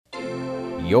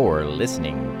You're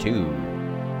listening to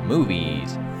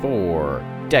Movies for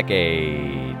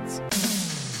Decades.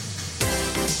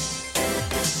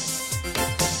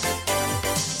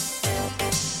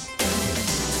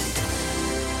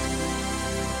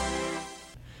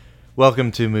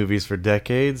 Welcome to Movies for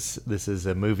Decades. This is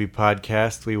a movie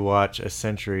podcast. We watch a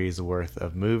century's worth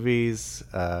of movies.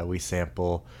 We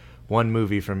sample one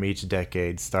movie from each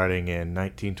decade, starting in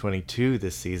 1922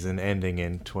 this season, ending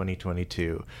in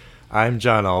 2022. I'm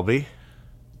John Albee.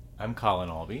 I'm Colin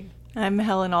Albee. I'm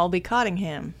Helen Albee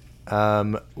Cottingham.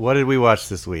 What did we watch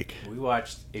this week? We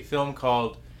watched a film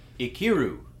called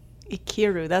Ikiru.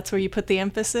 Ikiru, that's where you put the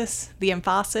emphasis, the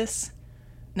emphasis.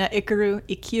 Not Ikaru,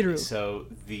 Ikiru. So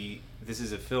this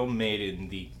is a film made in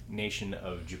the nation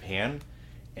of Japan,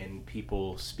 and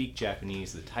people speak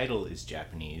Japanese. The title is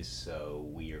Japanese, so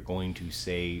we are going to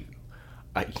say,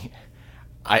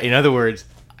 in other words,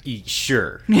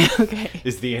 sure. Okay.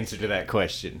 Is the answer to that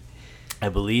question. I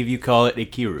believe you call it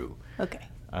Ikiru. Okay.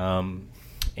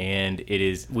 And it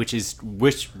is,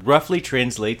 which roughly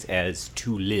translates as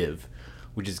to live,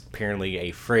 which is apparently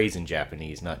a phrase in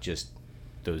Japanese, not just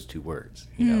those two words.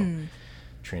 You know,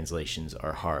 translations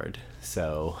are hard.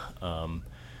 So, and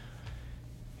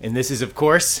this is, of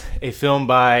course, a film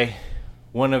by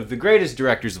one of the greatest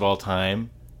directors of all time,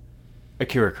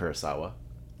 Akira Kurosawa,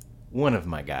 one of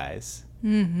my guys.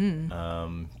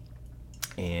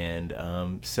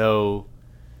 So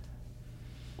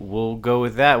we'll go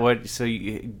with that. So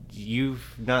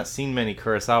you've not seen many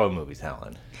Kurosawa movies,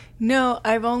 Helen? No,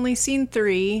 I've only seen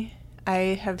 3. I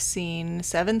have seen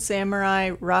Seven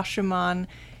Samurai, Rashomon,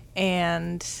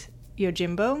 and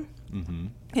Yojimbo. Mm-hmm.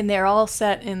 And they're all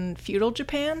set in feudal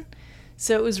Japan.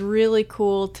 So it was really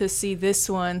cool to see this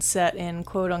one set in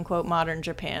quote-unquote modern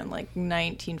Japan, like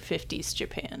 1950s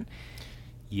Japan.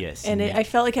 Yes. And I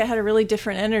felt like it had a really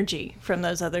different energy from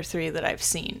those other 3 that I've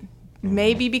seen.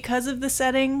 Maybe because of the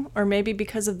setting, or maybe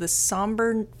because of the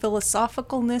somber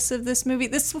philosophicalness of this movie.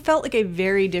 This felt like a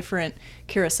very different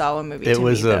Kurosawa movie to me, It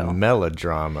was a though.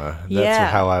 melodrama.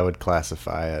 That's how I would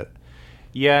classify it.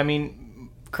 Yeah, I mean,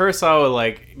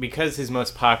 Kurosawa, because his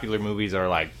most popular movies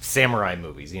are, samurai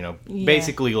movies,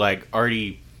 basically,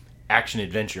 arty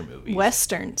action-adventure movies.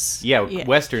 Westerns. Yeah,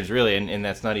 Westerns, really, and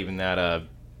that's not even that,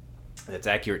 that's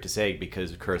accurate to say,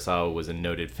 because Kurosawa was a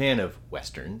noted fan of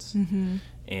Westerns. Mm-hmm.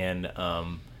 And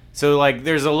so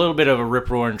there's a little bit of a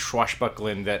rip-roaring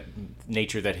swashbuckling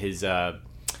nature that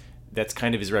that's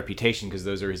kind of his reputation, because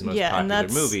those are his most popular and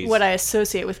that's movies. What I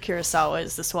associate with Kurosawa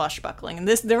is the swashbuckling, and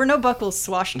there were no buckles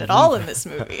swashed at all in this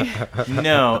movie.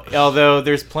 No, although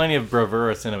there's plenty of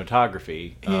bravura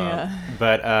cinematography. Yeah.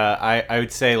 But I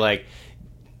would say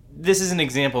this is an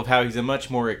example of how he's a much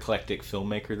more eclectic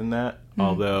filmmaker than that.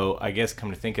 Although I guess,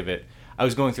 come to think of it, I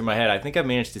was going through my head. I think I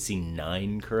managed to see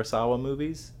 9 Kurosawa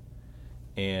movies,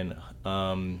 and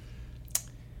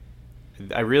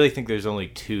I really think there's only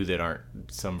 2 that aren't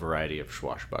some variety of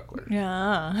swashbuckler.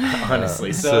 Yeah.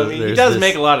 Honestly, So he does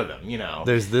make a lot of them.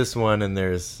 There's this one, and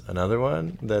there's another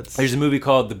one. There's a movie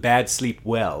called The Bad Sleep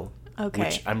Well. Okay.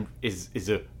 Which is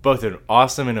both an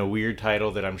awesome and a weird title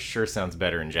that I'm sure sounds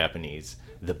better in Japanese.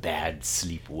 The Bad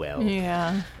Sleep Well.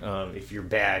 Yeah. If you're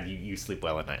bad, you sleep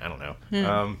well at night. I don't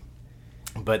know.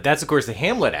 But that's, of course, the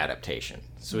Hamlet adaptation.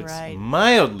 So it's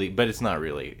mildly, but it's not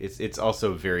really. It's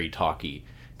also very talky,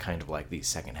 kind of like the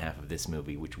second half of this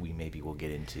movie, which we maybe will get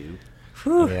into.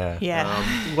 Whew. Yeah.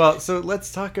 Well, so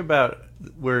let's talk about,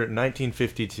 we're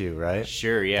 1952, right?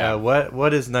 Sure, yeah. What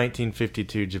is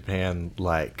 1952 Japan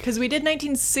like? Because we did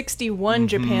 1961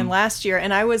 Japan last year,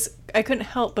 and I couldn't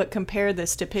help but compare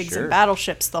this to Pigs and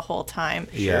Battleships the whole time.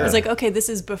 Yeah. I was like, okay, this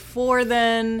is before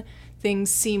then.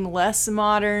 Things seem less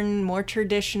modern, more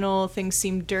traditional. Things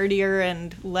seem dirtier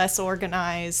and less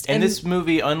organized. And this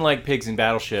movie, unlike Pigs and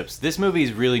Battleships, this movie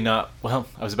is really not, well,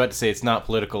 I was about to say it's not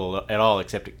political at all,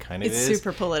 except it kind of is. It's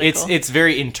super political. It's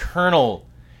very internal.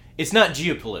 It's not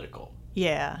geopolitical.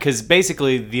 Yeah. Because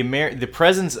basically, the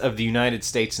presence of the United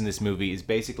States in this movie is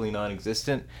basically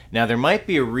non-existent. Now, there might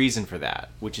be a reason for that,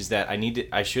 which is that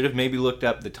I should have maybe looked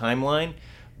up the timeline,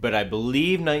 but I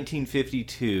believe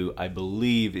 1952,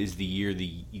 is the year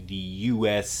the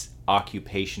U.S.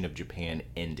 occupation of Japan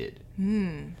ended.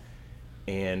 And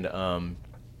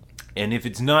if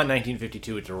it's not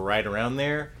 1952, it's right around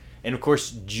there. And of course,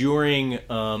 during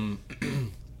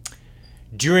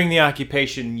the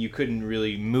occupation,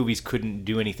 movies couldn't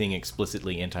do anything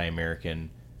explicitly anti-American.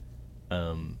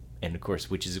 And of course,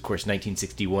 which is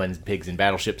 1961's Pigs and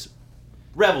Battleships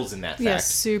revels in that fact. Yeah,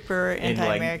 super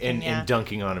anti-American, and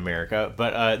dunking on America.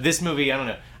 But this movie, I don't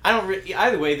know.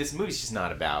 Either way, this movie's just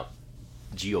not about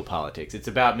geopolitics. It's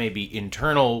about maybe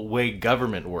internal way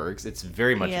government works. It's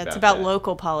very much Yeah, about it's about that.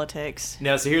 local politics.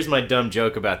 Now, so here's my dumb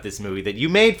joke about this movie that you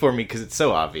made for me because it's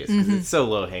so obvious, because it's so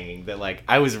low hanging that like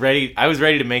I was ready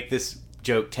to make this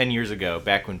joke 10 years ago,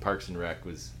 back when Parks and Rec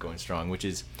was going strong, which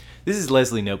is this is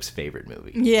Leslie Knope's favorite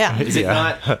movie. Yeah. Is it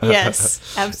not?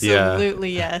 Yes,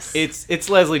 absolutely yes. It's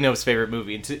Leslie Knope's favorite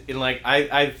movie, and like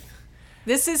I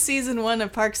This is season 1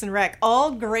 of Parks and Rec. All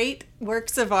great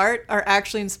works of art are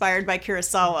actually inspired by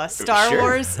Kurosawa. Star Sure.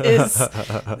 Wars is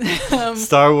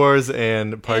Star Wars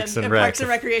and Parks and Rec. Parks and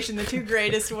Recreation, the 2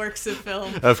 greatest works of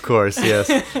film. Of course, yes.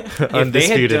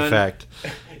 Undisputed done- fact.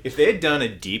 if they had done a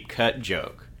deep cut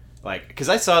joke, like because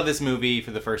I saw this movie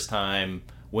for the first time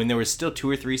when there was still 2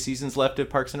 or 3 seasons left of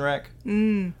Parks and Rec.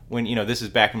 When this is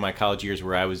back in my college years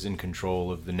where I was in control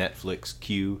of the Netflix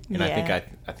queue, and Yeah.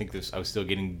 I think I was still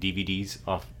getting DVDs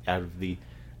out of the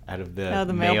The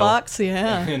mail. mailbox,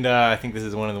 yeah. And I think this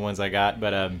is one of the ones I got,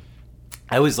 but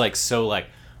I was like so like,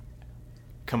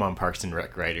 come on, Parks and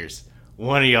Rec writers.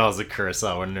 One of y'all's a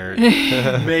Kurosawa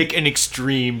nerd. Make an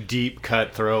extreme, deep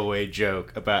cut throwaway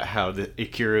joke about how the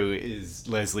Ikiru is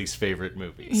Leslie's favorite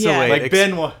movie. So wait, like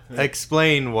Ben.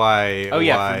 Explain why. Oh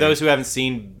yeah, why. for those who haven't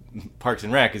seen Parks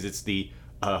and Rec, is it's the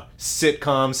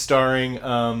sitcom starring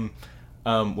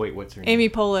wait, what's her name? Amy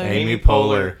Poehler. Amy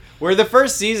Poehler. Where the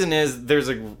first season is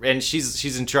and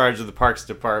she's in charge of the Parks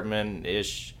Department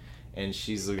ish, and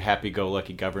she's a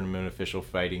happy-go-lucky government official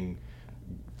fighting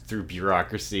through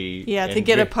bureaucracy. Yeah, to and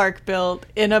get a park built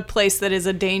in a place that is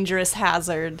a dangerous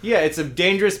hazard. Yeah, it's a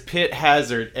dangerous pit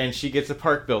hazard, and she gets a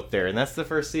park built there, and that's the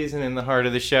first season in the heart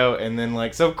of the show. And then,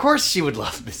 like, so of course she would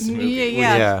love this movie.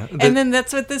 Yeah. yeah. And then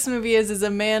that's what this movie is a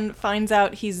man finds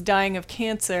out he's dying of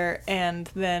cancer and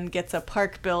then gets a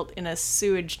park built in a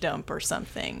sewage dump or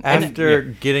something. After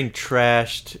getting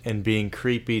trashed and being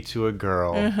creepy to a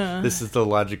girl, this is the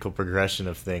logical progression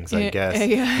of things, I guess.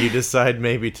 Yeah. You decide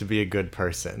maybe to be a good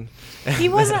person. He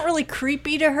wasn't really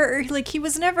creepy to her. Like, he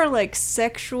was never, like,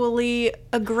 sexually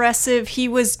aggressive. He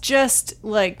was just,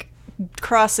 like,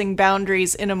 crossing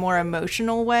boundaries in a more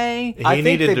emotional way. I He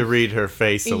think needed they- to read her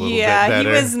face a little bit Yeah, he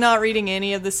better. was not reading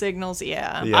any of the signals.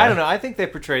 Yeah. Yeah. I don't know. I think they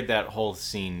portrayed that whole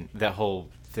scene, that whole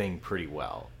thing pretty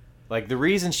well. Like, the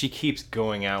reason she keeps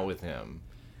going out with him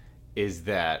is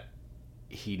that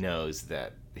he knows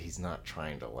that he's not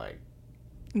trying to, like,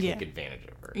 Yeah. take advantage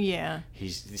of her. Yeah.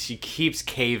 She keeps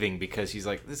caving because she's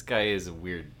like, this guy is a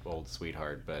weird old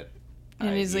sweetheart, but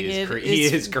And he's like, he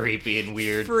is creepy and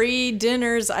weird. Free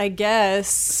dinners, I guess.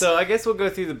 So I guess we'll go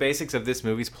through the basics of this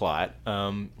movie's plot.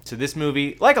 So this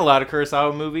movie, like a lot of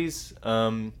Kurosawa movies,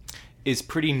 is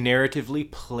pretty narratively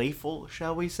playful,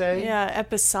 shall we say? Yeah,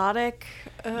 episodic.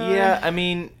 Yeah, I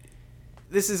mean,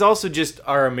 this is also just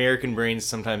our American brains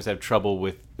sometimes have trouble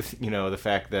with, the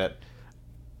fact that,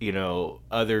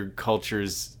 other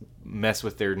cultures mess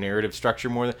with their narrative structure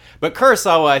more than. But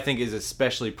Kurosawa, I think, is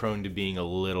especially prone to being a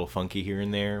little funky here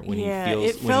and there when Yeah, he feels.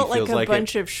 it felt when he feels like a like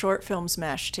bunch of short films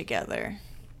mashed together.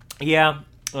 Yeah.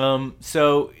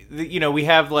 So we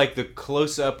have like the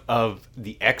close up of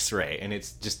the X-ray, and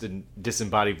it's just a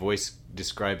disembodied voice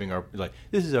describing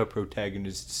this is our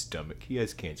protagonist's stomach. He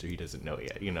has cancer. He doesn't know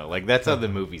yet. Like that's how the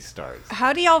movie starts.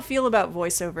 How do y'all feel about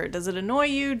voiceover? Does it annoy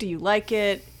you? Do you like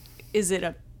it? Is it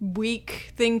a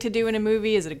weak thing to do in a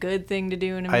movie? Is it a good thing to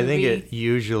do in a movie? I think it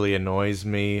usually annoys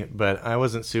me, but I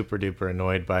wasn't super duper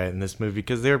annoyed by it in this movie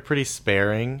because they were pretty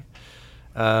sparing.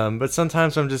 But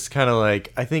sometimes I'm just kind of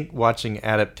like, I think watching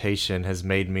adaptation has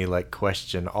made me like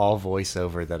question all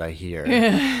voiceover that I hear.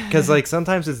 Because like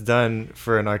sometimes it's done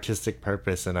for an artistic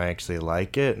purpose and I actually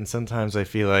like it. And sometimes I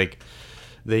feel like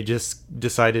they just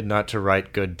decided not to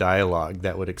write good dialogue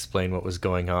that would explain what was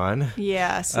going on.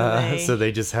 Yeah, so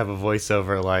they just have a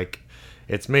voiceover like,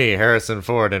 it's me, Harrison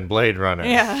Ford in Blade Runner.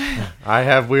 Yeah. I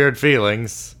have weird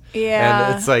feelings. Yeah.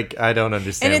 And it's like, I don't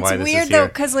understand And why it's this weird is though, here.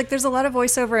 because like there's a lot of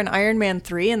voiceover in Iron Man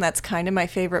 3, and that's kind of my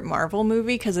favorite Marvel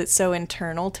movie because it's so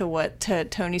internal to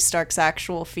Tony Stark's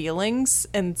actual feelings,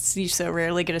 and you so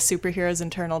rarely get a superhero's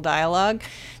internal dialogue.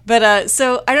 But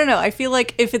so I don't know. I feel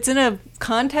like if it's in a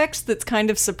context that's kind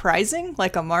of surprising,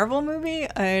 like a Marvel movie,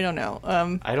 I don't know.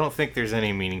 I don't think there's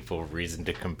any meaningful reason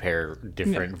to compare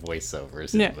different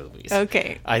voiceovers in movies.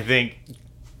 Okay. I think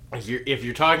if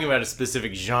you're talking about a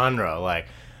specific genre, like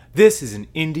this is an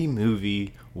indie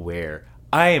movie where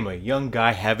I am a young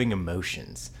guy having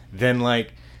emotions, then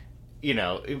like,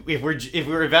 if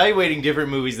we're evaluating different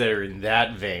movies that are in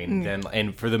that vein, then,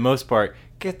 and for the most part,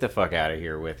 get the fuck out of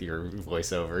here with your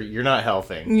voiceover. You're not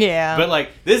helping. Yeah. But like,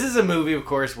 this is a movie, of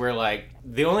course, where like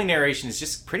the only narration is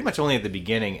just pretty much only at the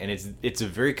beginning, and it's a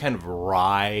very kind of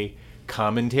wry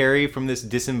commentary from this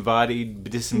disembodied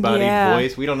Yeah.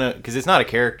 voice. We don't know, because it's not a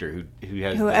character who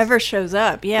has Whoever this. shows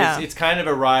up, yeah. It's kind of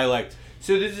a wry, like,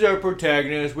 so this is our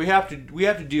protagonist. We have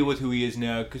to deal with who he is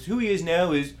now, because who he is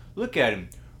now is, look at him,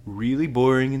 really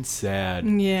boring and sad.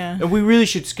 Yeah. And we really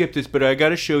should skip this, but I got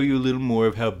to show you a little more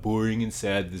of how boring and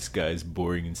sad this guy's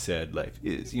boring and sad life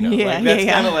is. You know, Yeah, like that's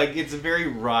yeah, kind of yeah. like, it's a very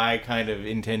wry, kind of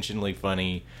intentionally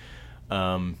funny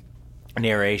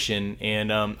narration.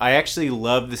 And I actually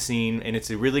love the scene, and it's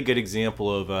a really good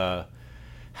example of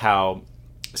how.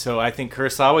 So I think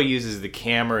Kurosawa uses the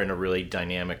camera in a really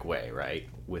dynamic way, right?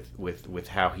 With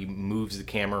how he moves the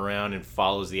camera around and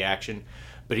follows the action,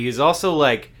 but he is also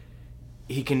like.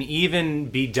 He can even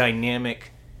be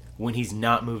dynamic when he's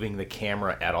not moving the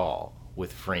camera at all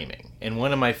with framing. And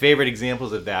one of my favorite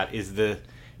examples of that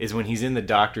is when he's in the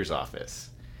doctor's office,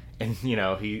 and you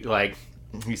know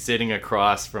he's sitting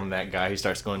across from that guy who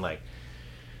starts going like,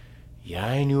 "Yeah,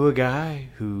 I knew a guy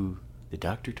who the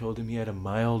doctor told him he had a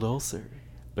mild ulcer."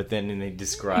 But then it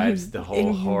describes the whole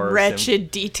in horror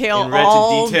wretched detail, in wretched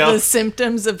all detail. the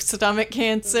symptoms of stomach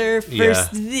cancer.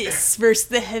 First Yeah. this, first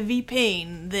the heavy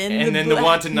pain, then And the then the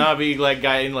black- Watanabe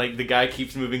guy, and the guy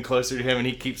keeps moving closer to him, and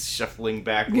he keeps shuffling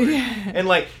backward. And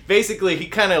basically he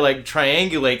kind of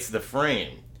triangulates the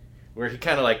frame, where he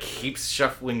kind of keeps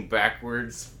shuffling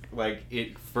backwards,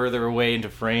 it further away into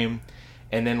frame.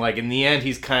 And then in the end,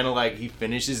 he's kind of he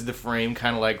finishes the frame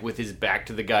kind of with his back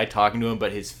to the guy talking to him,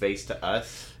 but his face to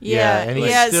us. Yeah, Yeah, and he's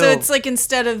yeah. So still- it's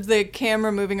instead of the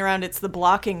camera moving around, it's the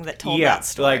blocking that told Yeah, that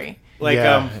story.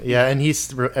 yeah, and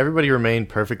everybody remained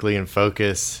perfectly in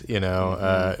focus, you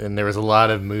know, and there was a lot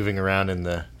of moving around in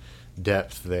the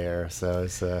depth there, so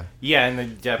it's Yeah, and the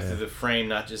depth of the frame,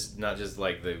 not just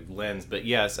the lens, but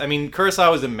yes, I mean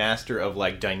Kurosawa is a master of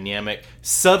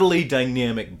subtly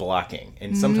dynamic blocking,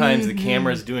 and sometimes the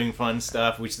camera's doing fun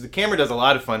stuff, which the camera does a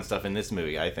lot of fun stuff in this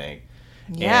movie, I think.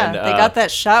 Yeah, And, they got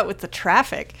that shot with the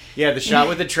traffic. Yeah, the shot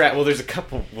with the trap. Well, there's a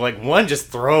couple, one just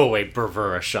throwaway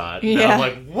bravura shot. And Yeah. I'm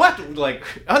like, what?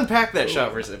 Unpack that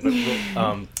shot for a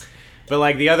second.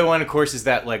 But the other one, of course, is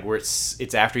that where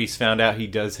it's after he's found out he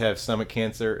does have stomach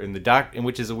cancer, and and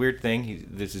which is a weird thing.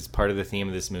 This is part of the theme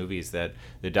of this movie, is that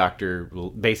the doctor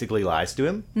basically lies to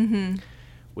him,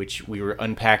 which we were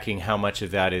unpacking how much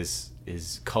of that is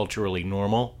culturally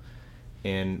normal,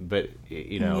 but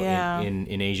Yeah.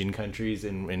 in Asian countries,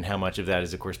 and how much of that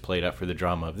is of course played up for the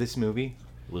drama of this movie.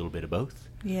 A little bit of both.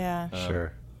 Yeah.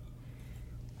 sure.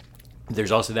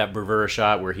 There's also that bravura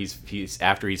shot where he's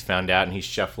after he's found out and he's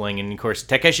shuffling, and of course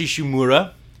Takeshi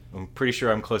Shimura, I'm pretty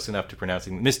sure I'm close enough to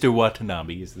pronouncing Mr.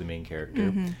 Watanabe is the main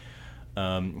character.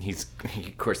 He's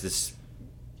of course this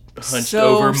hunched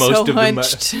over most of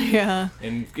hunched. the Yeah.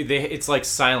 and it's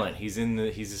silent. He's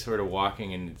just sort of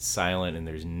walking, and it's silent, and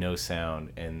there's no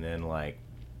sound, and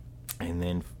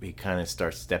then he kind of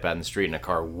starts to step out in the street, and a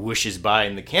car whooshes by,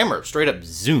 and the camera straight up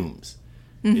zooms.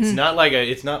 It's not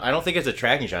I don't think it's a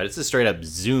tracking shot. It's a straight up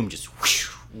zoom, just whoosh,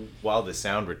 while the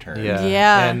sound returns. Yeah.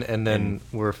 Yeah. And then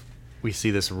we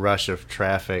see this rush of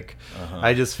traffic. Uh-huh.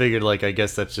 I just figured I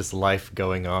guess that's just life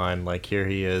going on. Here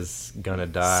he is gonna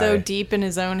die. So deep in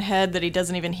his own head that he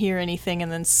doesn't even hear anything,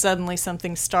 and then suddenly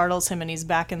something startles him, and he's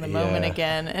back in the moment Yeah.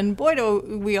 again. And boy,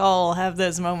 do we all have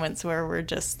those moments where we're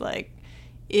just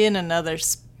in another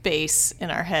space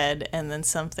in our head, and then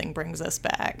something brings us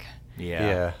back.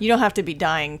 Yeah. You don't have to be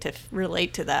dying to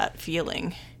relate to that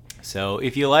feeling. So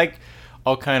if you like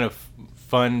all kind of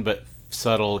fun but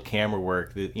subtle camera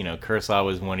work,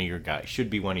 Kurosawa is one of your guys.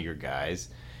 Should be one of your guys.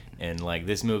 And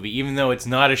this movie, even though it's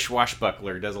not a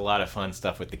swashbuckler, does a lot of fun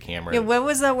stuff with the camera. Yeah, what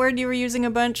was that word you were using a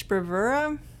bunch?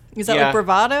 Bravura? Is that Yeah.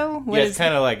 bravado? What Yeah, is it's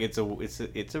kind of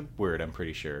it's a word, I'm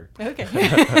pretty sure. Okay.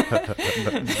 Bravura.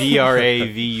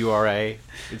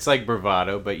 It's like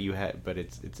bravado, but it's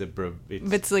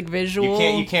It's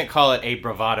visual. you can't call it a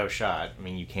bravado shot. I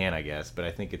mean, you can, I guess, but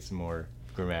I think it's more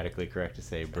grammatically correct to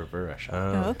say bravura shot.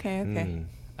 Oh, okay.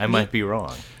 I might be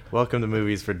wrong. Welcome to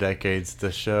Movies for Decades,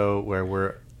 the show where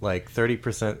we're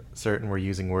 30% certain we're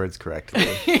using words correctly.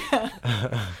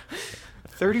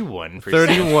 31%.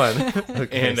 31.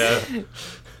 Okay. And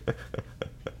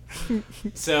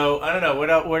so I don't know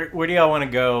where do y'all want to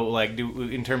go?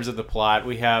 In terms of the plot,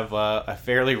 we have a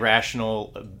fairly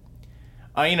rational.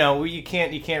 You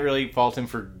can't really fault him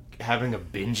for having a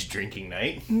binge drinking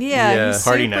night. Yeah, Yeah. he's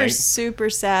Party super, night. super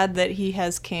sad that he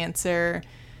has cancer.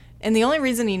 And the only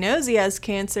reason he knows he has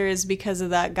cancer is because of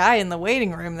that guy in the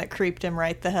waiting room that creeped him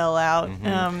right the hell out.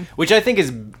 Which I think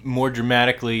is more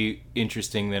dramatically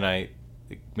interesting than I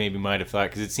maybe might have thought,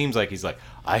 because it seems like he's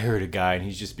I heard a guy and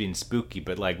he's just being spooky,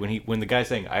 but when the guy's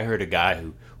saying I heard a guy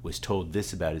who was told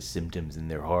this about his symptoms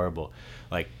and they're horrible,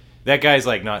 that guy's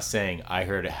like not saying I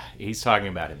heard it. He's talking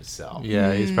about himself.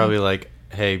 Yeah, he's probably like,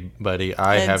 hey, buddy,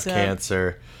 I Heads have up.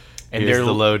 cancer. And Here's they're-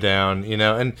 the lowdown, you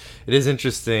know? And it is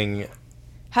interesting.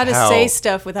 How to How- say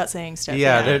stuff without saying stuff.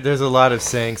 Yeah, there's a lot of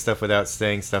saying stuff without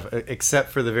saying stuff, except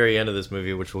for the very end of this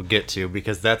movie, which we'll get to,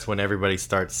 because that's when everybody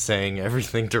starts saying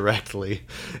everything directly.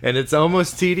 And it's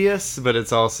almost tedious, but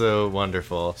it's also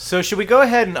wonderful. So should we go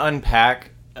ahead and unpack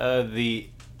the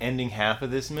ending half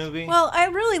of this movie? Well, I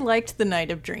really liked The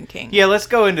Night of Drinking. Yeah, let's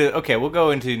go into. Okay, we'll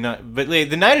go into. But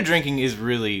the Night of Drinking is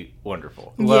really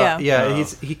wonderful. Yeah. Yeah,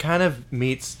 he kind of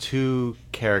meets two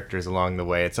characters along the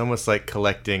way. It's almost like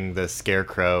collecting the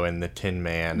Scarecrow and the Tin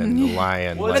Man and the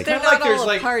Lion. Well, But it's they're kinda like not there's, all a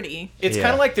like- party. It's Yeah.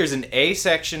 kind of like there's an A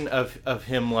section of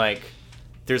him like.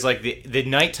 There's like the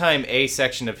nighttime A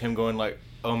section of him going like,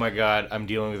 oh my god, I'm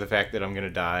dealing with the fact that I'm gonna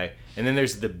die, and then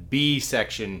there's the B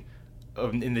section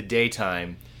in the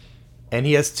daytime. And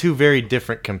he has two very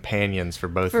different companions for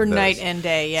both For of those. night and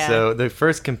day, yeah. So the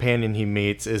first companion he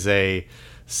meets is a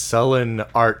sullen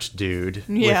art dude with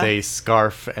Yeah. a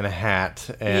scarf and a hat.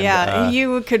 And, yeah,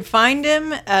 you could find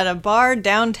him at a bar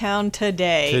downtown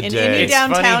today. In Today. any It's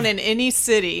downtown funny. in any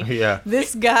city. Yeah.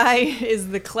 This guy is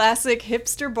the classic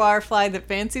hipster barfly that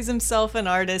fancies himself an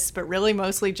artist, but really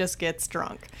mostly just gets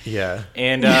drunk. yeah.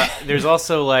 And there's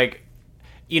also like,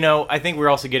 I think we're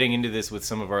also getting into this with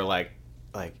some of our like,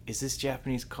 is this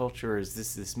Japanese culture? Or is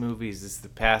this movie? Is this the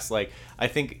past? Like, I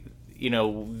think,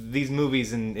 these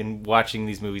movies and watching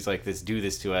these movies like this do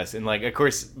this to us. And like, of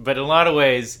course, but in a lot of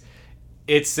ways,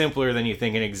 it's simpler than you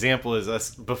think. An example is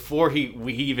us before he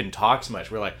even talks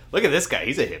much. We're like, look at this guy.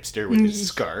 He's a hipster with his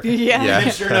scarf. Yeah. Yeah. And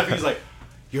then sure enough, he's like,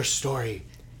 your story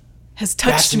Has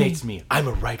touched me. fascinates me. I'm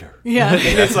a writer. Yeah.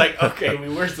 And it's like, okay, we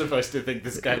were supposed to think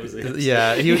this guy was a hipster.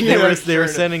 Yeah, they Yeah, were sure.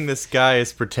 sending this guy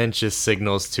as pretentious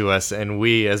signals to us, and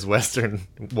we, as Western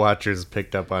watchers,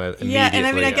 picked up on it immediately. Yeah, and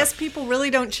I mean, I guess people really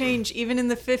don't change. Even in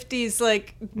the 50s,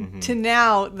 like, to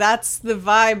now, that's the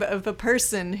vibe of a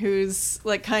person who's,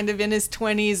 like, kind of in his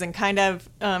 20s and kind of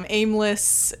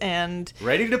aimless and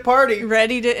Ready to party.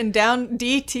 ready to, and down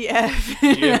DTF.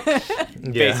 Yeah.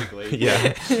 Yeah. Basically.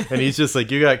 Yeah, and he's just like,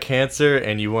 you got cancer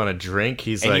and you want to drink.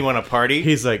 He's And like, you want to party?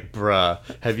 He's like, bruh,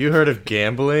 have you heard of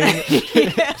gambling?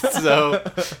 So,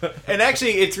 and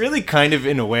actually, it's really kind of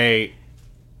in a way,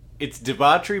 it's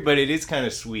debauchery, but it is kind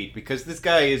of sweet because this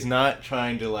guy is not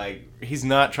trying to he's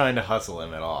not trying to hustle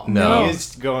him at all. No. He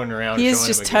is going around. He is showing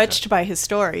just him a good time. touched by his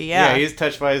story, Yeah, he is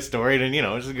touched by his story, and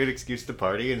it's a good excuse to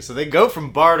party. And so they go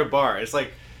from bar to bar. It's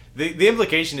like the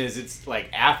implication is it's like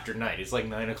after night. It's like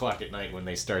 9:00 at night when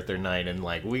they start their night, and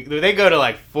like they go to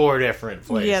like 4 different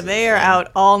places. Yeah, they are And-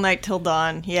 out all night till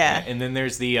dawn. Yeah. And then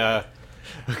there's the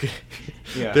Okay.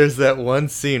 Yeah. There's that one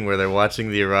scene where they're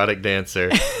watching the erotic dancer,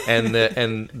 and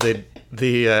the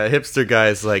hipster guy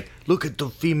is like, "Look at the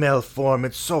female form.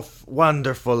 It's so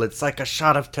wonderful. It's like a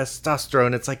shot of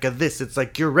testosterone. It's like a this. It's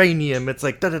like uranium. It's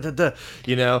like da da da da."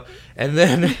 And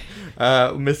then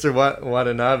Mr.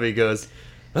 Watanabe goes,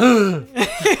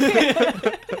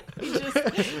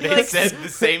 they said the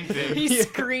same thing. He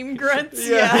scream grunts.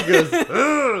 He Yeah. goes,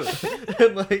 "Ugh."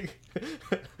 And like,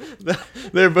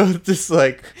 they're both just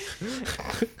like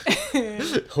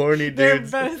horny They're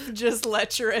dudes. both just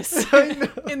lecherous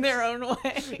in their own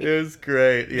way. It was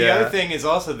great. The Yeah. other thing is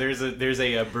also there's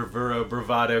a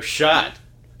bravado shot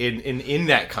in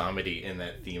that comedy, in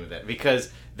that theme of that, because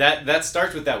that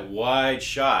starts with that wide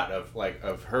shot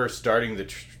of her starting the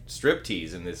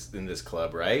striptease in this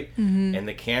club, right? Mm-hmm. And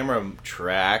the camera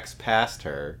tracks past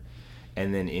her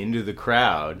and then into the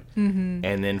crowd, and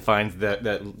then finds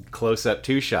that close up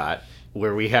 2 shot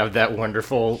where we have that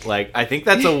wonderful, I think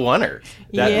that's a oneer.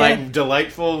 That Yeah.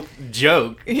 delightful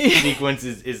joke sequence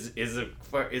is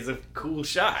a cool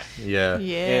shot. Yeah.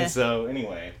 Yeah. And so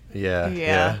anyway, Yeah.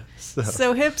 Yeah. So,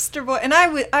 So hipster boy, and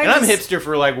I'm I'm hipster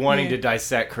for wanting Yeah. to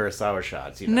dissect Kurosawa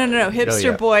shots. No, hipster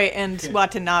yeah. boy and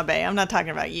Watanabe. I'm not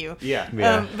talking about you. Yeah.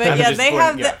 Yeah. But I'm yeah, just they pointing-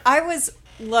 have. yeah. I was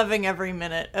loving every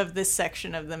minute of this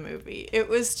section of the movie. It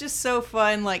was just so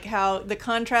fun, like how the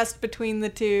contrast between the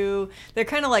two. They're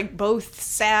kind of like both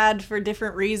sad for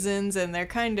different reasons, and they're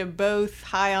kind of both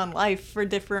high on life for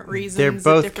different reasons. they're at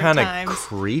both different kind of times.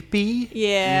 creepy.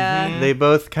 Yeah. They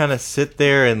both kind of sit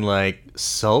there and like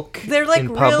sulk. They're like in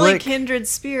really public. kindred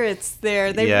spirits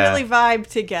there. They Yeah. really vibe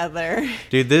together.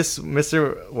 Dude, this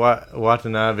Mr.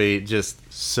 Watanabe just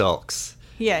sulks.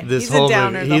 Yeah, this he's a whole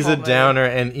downer movie. the He's whole a movie. downer,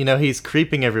 and he's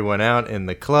creeping everyone out in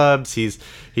the clubs.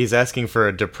 He's asking for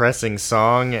a depressing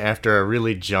song after a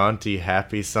really jaunty,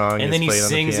 happy song. And is then he played on the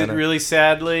sings it piano. really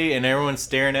sadly, and everyone's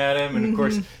staring at him. And of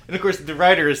course, the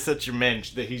writer is such a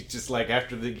mensch that he's just like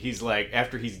after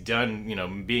he's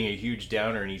done, being a huge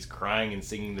downer, and he's crying and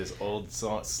singing this old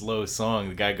slow song.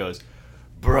 The guy goes,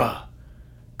 "Bruh,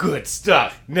 good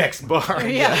stuff. Next bar."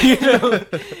 Yeah.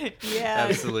 Yeah.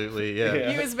 Absolutely,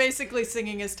 yeah. He was basically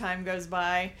singing as time goes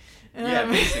by. Yeah,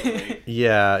 basically.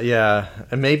 Yeah.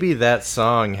 And maybe that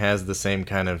song has the same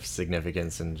kind of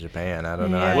significance in Japan. I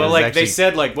don't know. Yeah. I Well, was like actually- they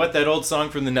said, like what that old song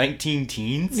from the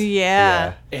 19-teens.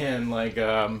 Yeah. And like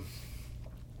and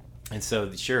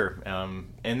so sure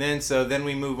and then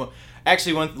we move on.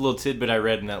 Actually, one little tidbit I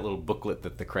read in that little booklet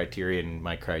that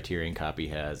my Criterion copy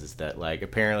has is that like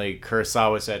apparently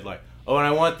Kurosawa said like, oh, and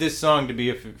I want this song to be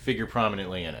a figure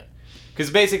prominently in it,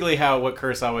 because basically what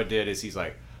Kurosawa did is he's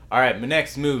like, all right, my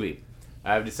next movie,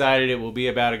 I've decided it will be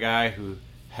about a guy who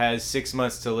has 6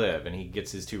 months to live, and he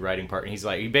gets his 2 writing partners. He's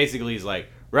like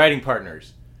writing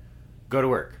partners, go to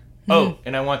work. Oh,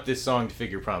 and I want this song to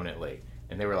figure prominently.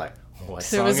 And they were like, what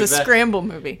So song it was is a that? scramble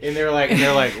movie. And they're like,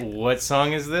 what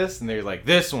song is this? And they're like,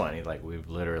 this one. He's like, we've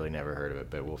literally never heard of it,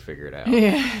 but we'll figure it out.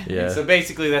 Yeah. Yeah. So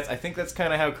basically, I think that's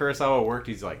kind of how Kurosawa worked.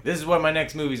 He's like, this is what my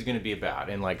next movie is going to be about.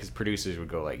 And like his producers would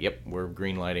go like, yep, we're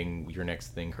greenlighting your next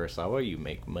thing, Kurosawa. You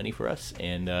make money for us.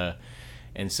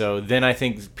 And so then I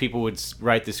think people would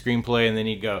write the screenplay, and then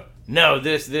he'd go, no,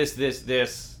 this.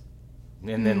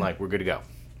 And then like, we're good to go.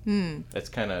 That's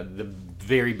kind of the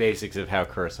very basics of how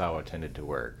Kurosawa tended to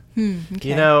work.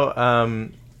 Okay.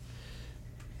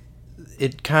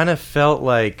 It kind of felt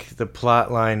like the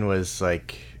plot line was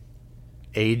like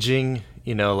aging,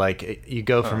 like you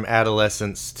go from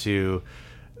adolescence to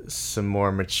some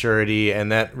more maturity,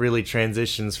 and that really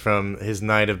transitions from his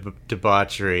night of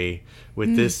debauchery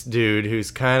with this dude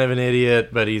who's kind of an idiot,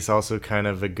 but he's also kind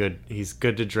of he's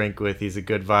good to drink with, he's a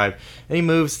good vibe, and he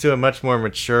moves to a much more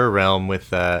mature realm with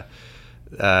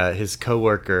his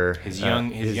coworker, His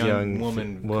young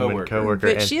woman coworker.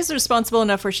 But and she's responsible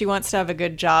enough where she wants to have a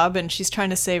good job, and she's trying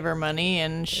to save her money,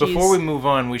 and she's... Before we move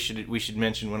on, we should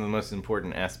mention one of the most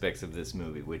important aspects of this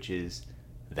movie, which is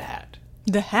the hat.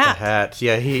 The hat. hat.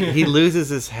 Yeah, he loses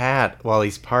his hat while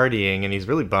he's partying, and he's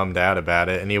really bummed out about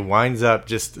it, and he winds up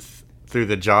just through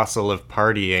the jostle of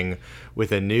partying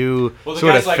with a new Well, the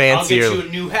sort guy's of like, fancier. I'll get you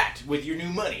a new hat with your new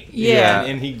money. Yeah.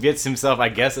 And he gets himself, I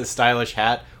guess, a stylish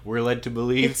hat, we're led to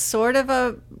believe. It's sort of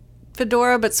a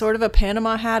fedora, but sort of a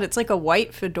Panama hat. It's like a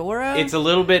white fedora. It's a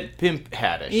little bit pimp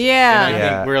hattish. Yeah. And I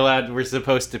Yeah. think we're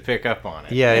supposed to pick up on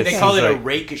it. Yeah, And they it call it seems a like-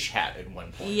 rakish hat at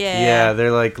one point. Yeah,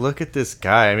 they're like, look at this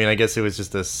guy. I mean, I guess it was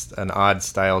just an odd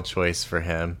style choice for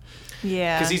him.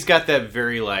 Yeah. Because he's got that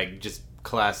very, like, just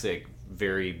classic,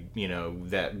 very,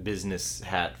 that business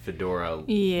hat fedora.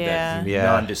 Yeah. That's Yeah.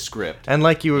 nondescript. And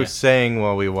like you were Yeah. saying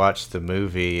while we watched the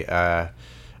movie,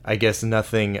 I guess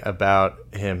nothing about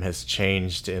him has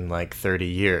changed in like 30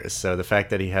 years. So the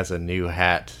fact that he has a new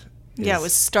hat. Yeah, it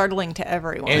was startling to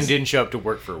everyone. And didn't show up to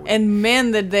work for a week. And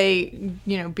man, did they,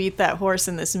 beat that horse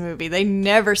in this movie. They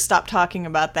never stopped talking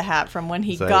about the hat from when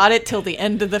he like- got it till the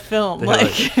end of the film. They're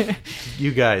Like,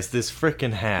 You guys, this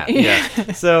frickin' hat.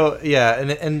 Yeah. So, yeah,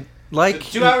 and like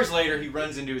 2 hours later, he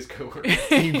runs into his coworker.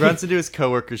 he runs into his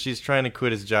coworker. She's trying to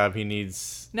quit his job. He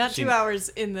needs not she- 2 hours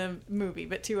in the movie,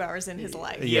 but 2 hours in his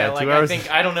life. Yeah, like 2 hours.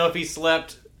 I don't know if he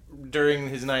slept during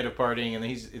his night of partying, and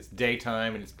it's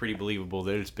daytime, and it's pretty believable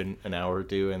that it's been an hour or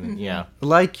two, and yeah.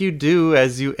 Like you do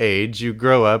as you age, you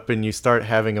grow up and you start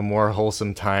having a more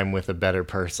wholesome time with a better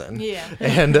person. Yeah.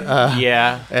 And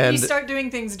Yeah. and You start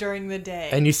doing things during the day.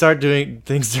 and you start doing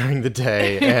things during the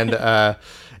day,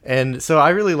 and so I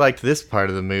really liked this part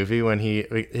of the movie when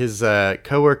his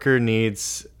coworker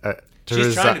needs to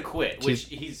She's trying to resi- quit,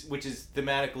 she's- which is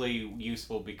thematically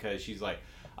useful because she's like,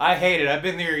 I hate it. I've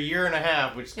been there a year and a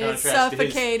half, which contrasts to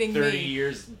suffocating his 30 me.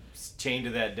 years chained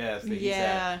to that desk that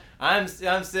Yeah. he's had.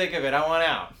 I'm sick of it. I want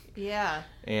out. yeah.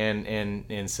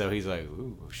 And so he's like,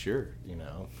 ooh, sure,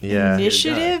 Yeah.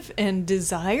 Initiative and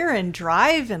desire and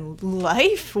drive and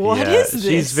life. What Yeah, is this?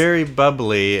 She's very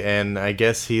bubbly, and I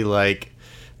guess he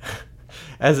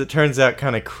as it turns out,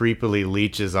 kind of creepily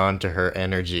leeches onto her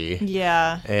energy.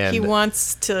 Yeah. And- he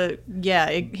wants to.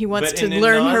 Yeah. He wants But to in a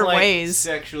learn her non, ways.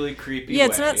 sexually creepy Yeah.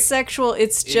 It's way. not sexual.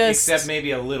 It's just. Except maybe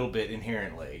a little bit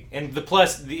inherently. And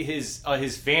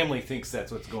his family thinks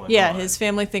that's what's going on. Yeah. His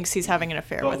family thinks he's having an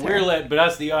affair But with her. but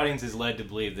us, the audience, is led to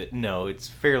believe that no, it's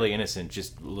fairly innocent,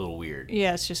 just a little weird.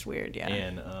 Yeah. It's just weird. Yeah.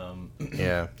 And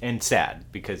Yeah. and sad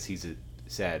because he's a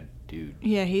sad dude.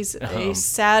 Yeah, he's a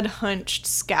sad,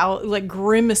 hunched, like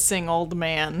grimacing old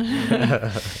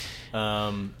man.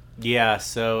 Yeah,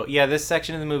 so this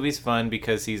section of the movie's fun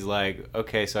because he's like,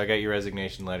 okay, so I got your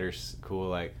resignation letters, cool.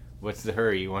 Like, what's the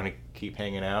hurry? You want to keep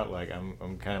hanging out? Like,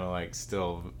 I'm kind of like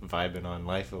still vibing on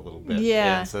life a little bit.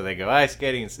 Yeah. And so they go ice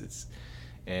skating,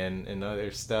 and other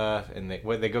stuff, and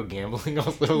they go gambling a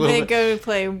little They bit. go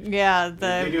play,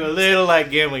 They do a little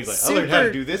like gambling. Like, I learned how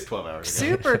to do this 12 hours ago.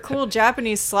 Super cool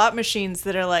Japanese slot machines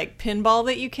that are like pinball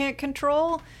that you can't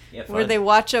control. Yeah, where fun. they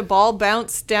watch a ball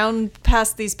bounce down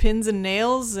past these pins and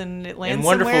nails, and it lands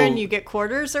somewhere, and you get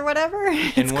quarters or whatever.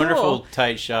 It's and wonderful cool.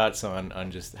 tight shots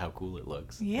on just how cool it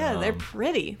looks. Yeah, they're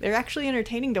pretty. They're actually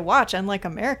entertaining to watch, unlike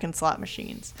American slot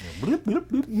machines.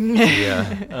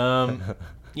 Yeah.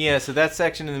 Yeah, so that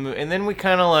section of the movie, and then we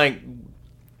kind of like,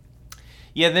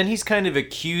 then he's kind of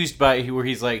accused by where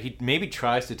he's like, he maybe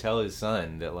tries to tell his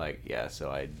son that like,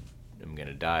 so I'm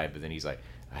gonna die, but then he's like,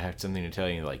 I have something to tell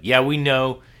you. Like, yeah, we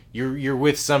know you're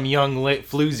with some young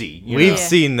floozy. We've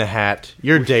seen the hat.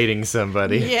 You're dating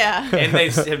somebody. Yeah. And they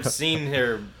have seen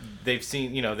her. They've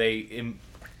seen,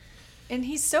 And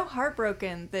he's so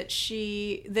heartbroken that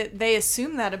they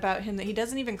assume that about him, that he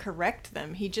doesn't even correct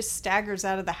them. He just staggers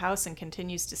out of the house and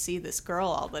continues to see this girl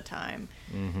all the time.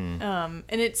 Mm-hmm.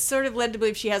 And it's sort of led to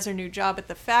believe she has her new job at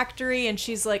the factory, and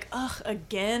she's like, ugh,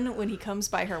 again, when he comes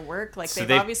by her work. Like, So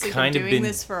they've obviously been doing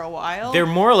this for a while. They're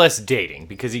more or less dating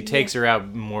because he takes her out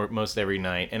most every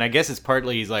night. And I guess it's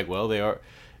partly he's like, well, they are...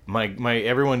 My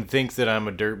everyone thinks that I'm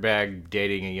a dirtbag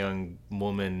dating a young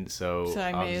woman, so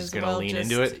I'm just gonna lean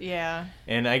into it. Yeah.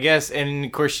 And I guess, and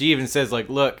of course, she even says like,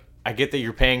 "Look, I get that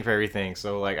you're paying for everything,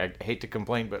 so like, I hate to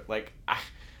complain, but like, I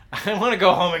want to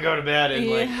go home and go to bed, and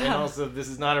like, and also this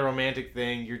is not a romantic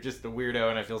thing. You're just a weirdo,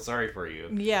 and I feel sorry for you.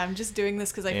 Yeah, I'm just doing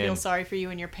this because I feel sorry for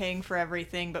you, and you're paying for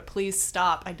everything. But please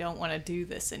stop. I don't want to do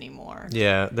this anymore.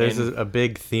 Yeah, there's a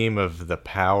big theme of the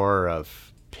power of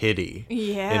pity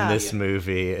in this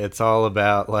movie. It's all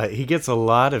about, like, he gets a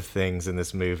lot of things in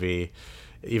this movie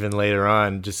even later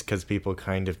on just because people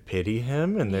kind of pity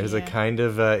him, and there's a kind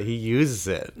of he uses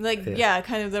it like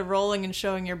kind of the rolling and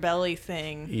showing your belly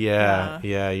thing.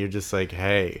 You're just like,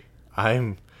 hey,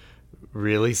 I'm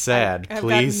really sad. I've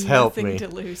Please got help nothing me. to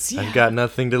lose. I've got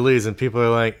nothing to lose. And people are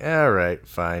like, all right,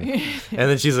 fine. And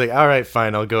then she's like, all right,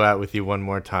 fine, I'll go out with you one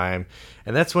more time.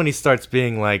 And that's when he starts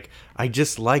being like, I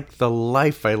just like the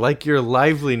life. I like your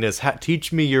liveliness.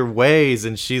 Teach me your ways.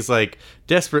 And she's like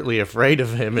desperately afraid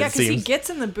of him, it because he seems. gets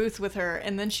in the booth with her,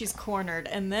 and then she's cornered,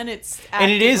 and then it's And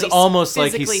it is almost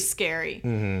like physically he's scary.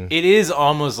 Mm-hmm. It is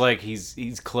almost like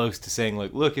he's close to saying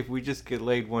like, look, if we just get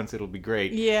laid once, it'll be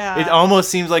great. Yeah. It almost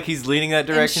seems like he's leaning that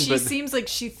direction, And she but seems like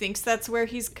she thinks that's where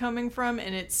he's coming from,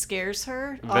 and it scares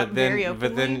her. but very then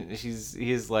openly.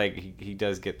 he is like he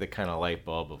does get the kind of light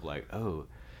bulb of like, oh,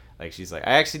 like she's like,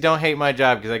 I actually don't hate my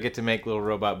job because I get to make little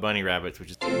robot bunny rabbits,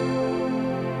 which is.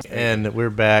 And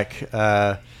we're back. It's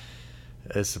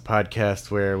a podcast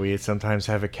where we sometimes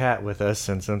have a cat with us,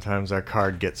 and sometimes our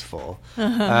card gets full.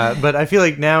 But I feel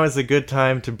like now is a good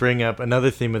time to bring up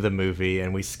another theme of the movie,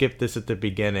 and we skipped this at the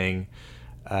beginning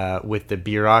with the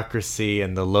bureaucracy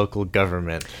and the local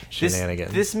government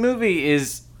shenanigans. This movie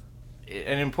is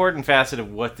an important facet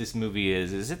of what this movie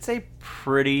is it's a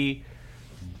pretty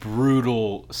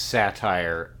brutal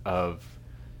satire of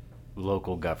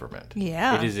local government.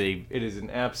 Yeah. It is an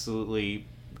absolutely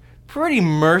pretty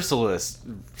merciless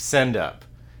send up,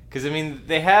 because I mean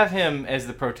they have him as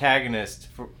the protagonist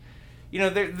for,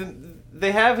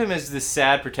 they have him as this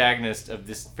sad protagonist of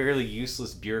this fairly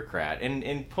useless bureaucrat,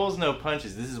 and pulls no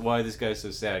punches. This is why this guy's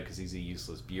so sad, because he's a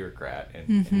useless bureaucrat,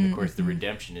 and of course the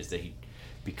redemption is that he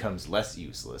becomes less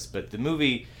useless. But the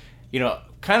movie,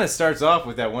 kind of starts off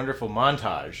with that wonderful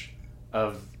montage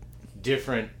of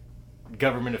different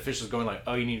government officials going like,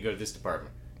 oh, you need to go to this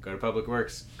department, go to Public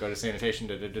Works, go to sanitation,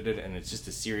 and it's just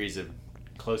a series of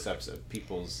close-ups of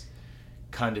people's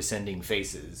condescending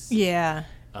faces. Yeah.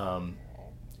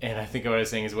 And I think what I was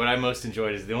saying is what I most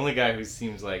enjoyed is the only guy who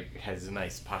seems like has a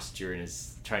nice posture and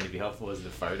is trying to be helpful is the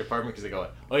fire department, because they go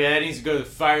like, oh yeah, that needs to go to the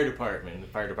fire department, and the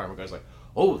fire department goes like,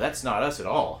 oh, that's not us at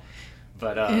all.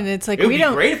 But and it's like, it would we be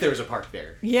don't... great if there was a park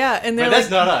there. Yeah, and they're but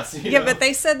that's like, not us. Yeah, but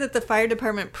they said that the fire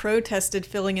department protested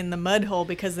filling in the mud hole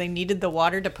because they needed the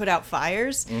water to put out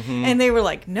fires. Mm-hmm. And they were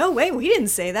like, no way, we didn't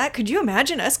say that. Could you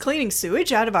imagine us cleaning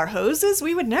sewage out of our hoses?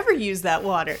 We would never use that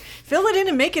water. Fill it in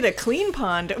and make it a clean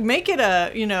pond. Make it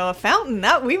a fountain.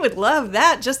 That we would love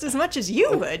that just as much as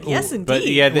you would. Yes, indeed. But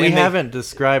yeah, we haven't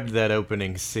described that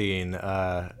opening scene.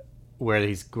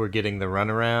 where we're getting the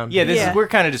runaround. Yeah, we're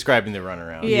kind of describing the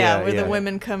runaround. Yeah, where the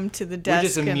women come to the desk. We're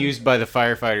just amused by the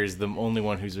firefighters, the only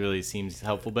one who's really seems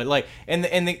helpful. But like, and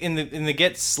they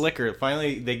get slicker.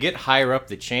 Finally, they get higher up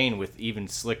the chain with even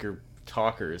slicker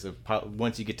talkers.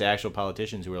 Once you get to actual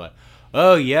politicians who are like,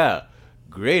 "Oh yeah,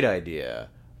 great idea.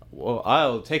 Well,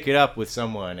 I'll take it up with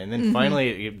someone." And then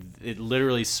finally, it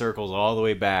literally circles all the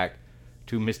way back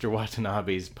to Mr.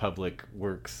 Watanabe's public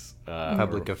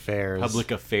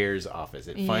affairs office.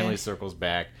 It finally circles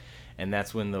back, and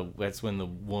that's when the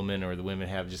woman or the women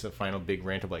have just a final big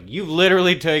rant of like, "You've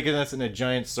literally taken us in a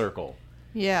giant circle."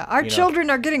 Yeah, our children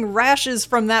are getting rashes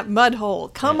from that mud hole.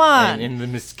 Come on, and the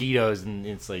mosquitoes, and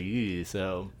it's like, ew,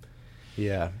 so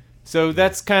yeah. So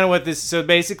that's kind of what this. So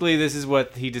basically, this is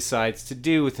what he decides to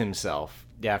do with himself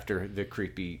after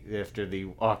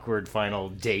the awkward final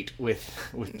date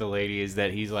with the lady, is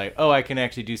that he's like, oh, I can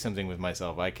actually do something with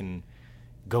myself. I can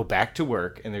go back to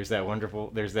work. And there's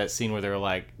that scene where they're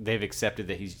like, they've accepted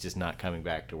that he's just not coming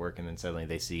back to work, and then suddenly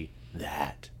they see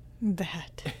that.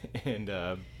 And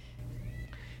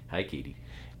hi, Katie.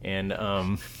 And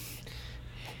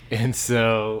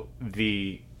so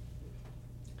the.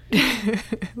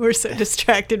 We're so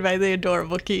distracted by the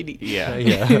adorable kitty. Yeah.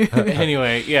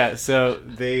 Anyway, yeah. So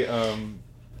they I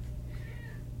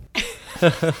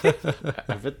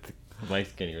bet the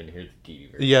mics can't even hear the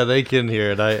kitty. Yeah, they can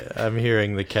hear it. I'm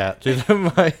hearing the cat through the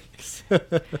mics.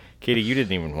 Katie, you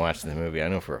didn't even watch the movie. I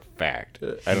know for a fact.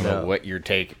 I don't know what your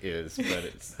take is, but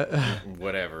it's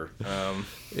whatever.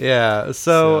 Yeah.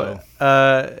 So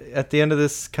at the end of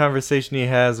this conversation he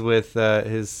has with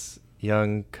his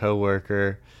young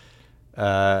coworker.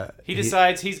 He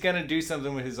decides he's going to do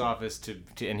something with his office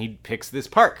and he picks this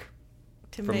park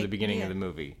from the beginning of the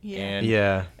movie.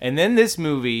 Yeah. And then this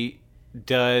movie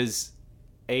does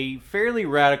a fairly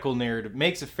radical narrative,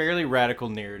 makes a fairly radical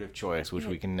narrative choice, which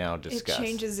we can now discuss. It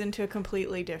changes into a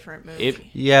completely different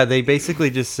movie. They basically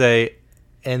just say,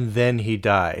 and then he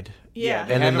died. Yeah.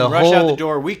 And then rush out the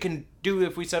door. We can do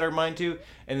if we set our mind to.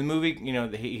 And the movie,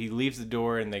 he leaves the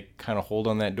door and they kind of hold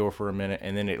on that door for a minute,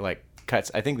 and then it like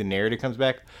cuts. I think the narrative comes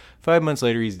back 5 months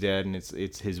later. He's dead, and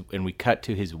it's his, and we cut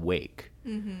to his wake.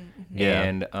 Yeah.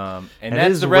 And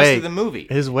that's the rest of the movie.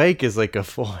 His wake is like a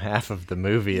full half of the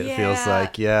movie. It feels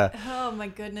like, Oh my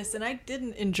goodness! And I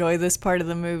didn't enjoy this part of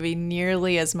the movie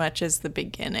nearly as much as the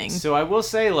beginning. So I will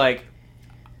say, like,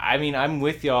 I mean, I'm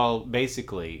with y'all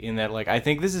basically in that, like, I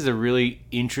think this is a really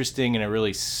interesting and a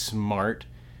really smart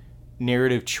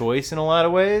narrative choice in a lot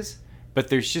of ways, but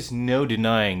there's just no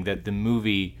denying that the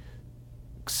movie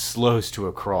slows to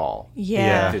a crawl.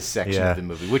 This section of the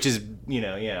movie, which is,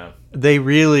 they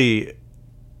really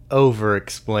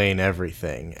over-explain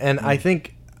everything, and I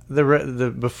think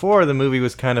the before the movie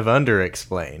was kind of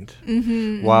under-explained.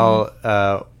 While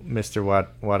Mr.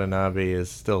 Watanabe is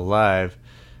still alive,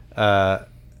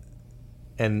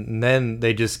 and then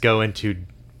they just go into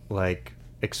like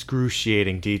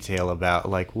excruciating detail about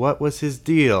like, what was his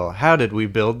deal? How did we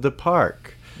build the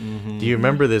park? Do you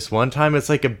remember this one time? It's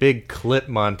like a big clip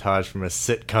montage from a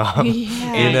sitcom.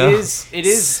 Yeah. It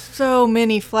is so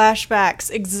many flashbacks,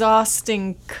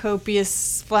 exhausting,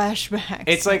 copious flashbacks.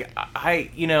 It's like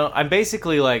I'm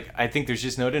basically like, I think there's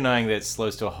just no denying that it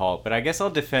slows to a halt, but I guess I'll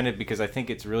defend it because I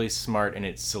think it's really smart and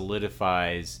it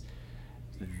solidifies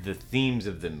the themes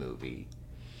of the movie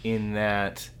in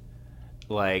that,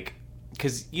 like,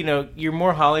 because your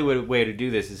more Hollywood way to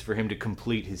do this is for him to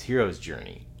complete his hero's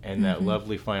journey. And that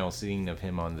lovely final scene of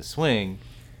him on the swing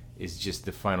is just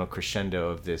the final crescendo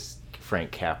of this Frank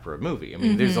Capra movie. I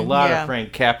mean, there's a lot of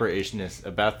Frank Capra-ishness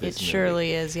about this movie. It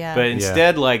surely is, yeah. But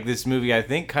instead, like, this movie, I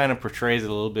think, kind of portrays it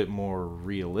a little bit more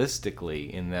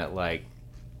realistically in that, like,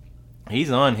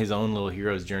 he's on his own little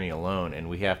hero's journey alone, and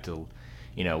we have to,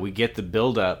 we get the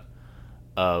build-up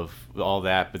of all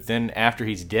that, but then after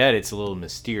he's dead, it's a little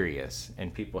mysterious,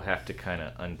 and people have to kind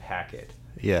of unpack it.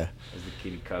 Yeah. As the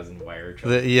kitty causing wire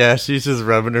trouble. She's just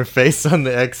rubbing her face on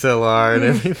the XLR and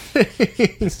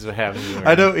everything. This is what happens.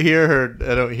 I don't hear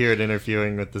it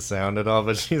interfering with the sound at all,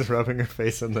 but she's rubbing her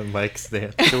face on the mic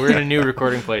stand. So we're in a new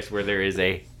recording place where there is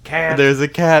a cat. There's a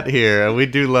cat here, and we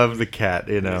do love the cat,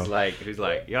 He's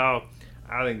like, yo,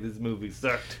 I think this movie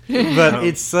sucked. But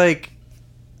it's like,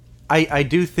 I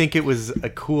do think it was a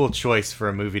cool choice for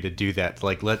a movie to do that.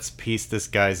 Like, let's piece this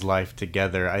guy's life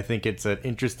together. I think it's an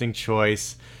interesting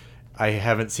choice. I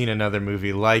haven't seen another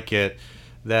movie like it.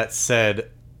 That said,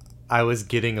 I was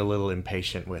getting a little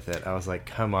impatient with it. I was like,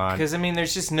 come on. Because, I mean,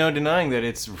 there's just no denying that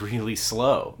it's really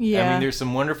slow. Yeah. I mean, there's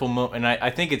some wonderful moments. And I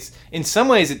think it's, in some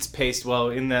ways, it's paced well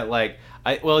in that, like,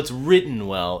 it's written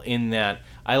well in that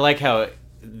I like how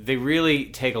they really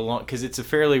take a long, because it's a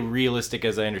fairly realistic,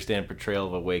 as I understand, portrayal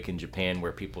of a wake in Japan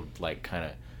where people like kind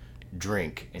of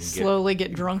drink and slowly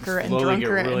get drunker and slowly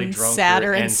drunker get really and drunker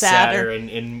sadder and sadder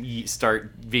and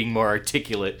start being more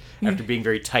articulate after being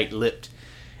very tight-lipped.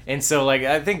 And so, like,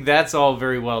 I think that's all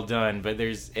very well done, but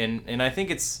there's and I think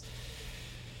it's,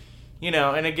 you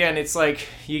know, and again, it's like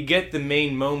you get the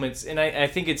main moments, and I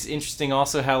think it's interesting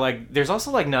also how, like, there's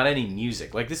also, like, not any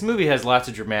music. Like, this movie has lots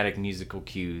of dramatic musical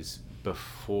cues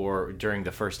during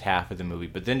the first half of the movie,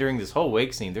 but then during this whole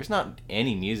wake scene, there's not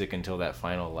any music until that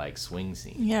final, like, swing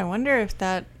scene. Yeah, I wonder if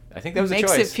that I think that was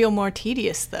makes a choice. it feel more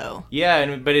tedious, though.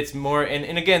 Yeah, but it's more,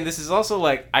 and again, this is also,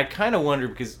 like, I kind of wonder,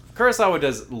 because Kurosawa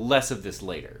does less of this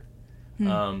later.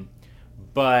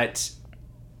 But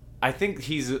I think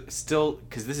he's still,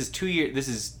 because this is 2 years.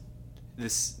 This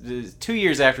is 2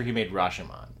 years after he made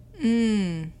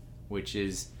Rashomon, which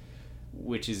is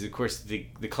of course the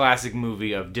classic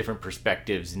movie of different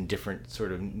perspectives and different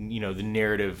sort of, you know, the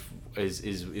narrative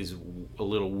is a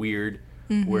little weird,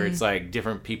 where it's like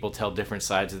different people tell different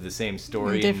sides of the same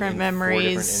story, Different and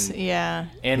memories, yeah.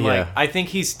 And like I think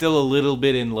he's still a little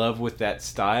bit in love with that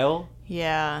style.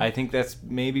 Yeah. I think that's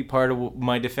maybe part of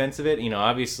my defense of it. You know,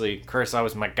 obviously,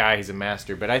 Kurosawa's my guy; he's a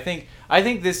master. But I think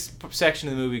this section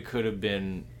of the movie could have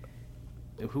been.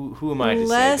 Who am I to say this?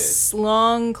 Less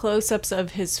long close-ups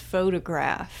of his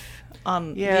photograph.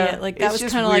 Like that was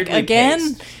kind of like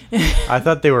again. I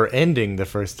thought they were ending the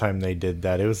first time they did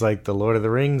that. It was like the Lord of the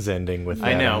Rings ending with that.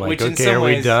 I know. I'm like, which in okay, some are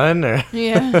ways, we done? Or?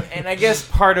 Yeah. And I guess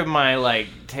part of my like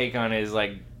take on it is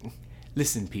like,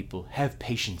 listen, people, have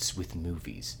patience with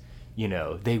movies. You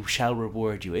know, they shall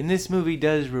reward you. And this movie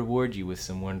does reward you with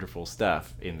some wonderful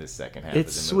stuff in the second half of the movie.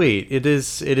 It's sweet. It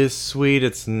is sweet.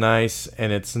 It's nice.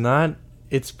 And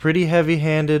it's pretty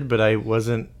heavy-handed, but I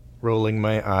wasn't rolling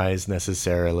my eyes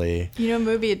necessarily. You know, a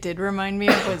movie it did remind me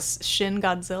of was Shin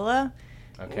Godzilla.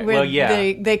 Okay. Where Well,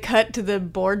 yeah. they cut to the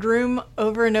boardroom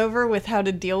over and over with how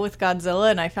to deal with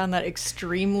Godzilla, and I found that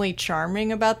extremely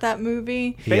charming about that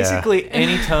movie. Basically,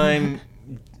 anytime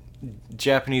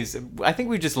Japanese, I think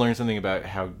we just learned something about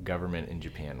how government in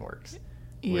Japan works.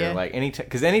 Where, like,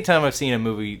 anytime I've seen a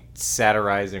movie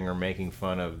satirizing or making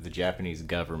fun of the Japanese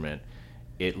government,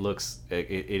 it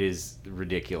is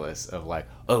ridiculous. Of like,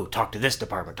 oh, talk to this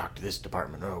department.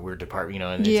 Oh, we're department, you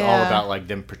know, and it's all about like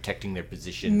them protecting their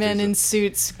position. Men in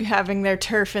suits having their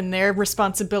turf and their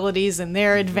responsibilities and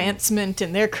their advancement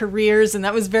and their careers, and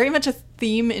that was very much a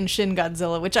theme in Shin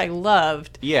Godzilla, which I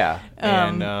loved. Yeah,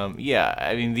 and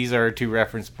I mean, these are two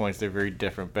reference points. They're very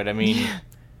different, but I mean,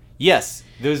 yes,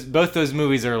 both those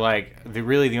movies are like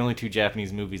really the only two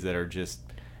Japanese movies that are just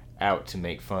out to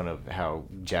make fun of how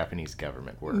Japanese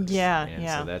government works. Yeah, and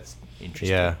yeah. So that's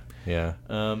interesting. Yeah.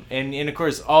 And of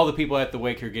course, all the people at the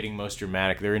wake are getting most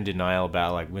dramatic. They're in denial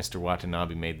about like Mr.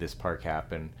 Watanabe made this park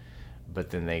happen, but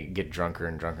then they get drunker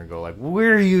and drunker and go like,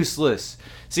 we're useless.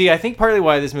 See, I think partly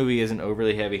why this movie isn't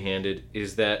overly heavy-handed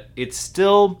is that it's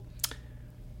still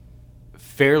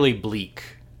fairly bleak.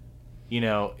 You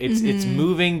know, it's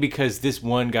moving because this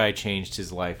one guy changed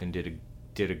his life and did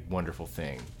a wonderful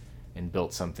thing and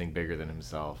built something bigger than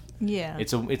himself. Yeah.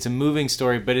 It's a moving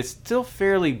story, but it's still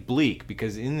fairly bleak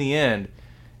because in the end,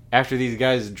 after these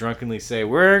guys drunkenly say,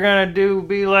 we're gonna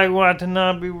be like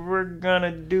Watanabe, we're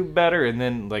gonna do better, and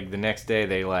then like the next day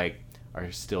they like are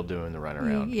still doing the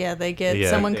runaround. Yeah, they get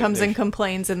someone comes and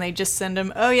complains, and they just send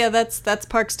them. Oh yeah, that's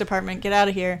Parks Department. Get out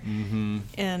of here. Mm-hmm.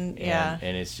 And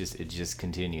it just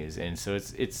continues, and so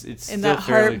it's and still that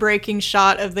heartbreaking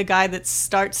shot of the guy that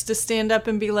starts to stand up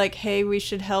and be like, "Hey, we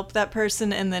should help that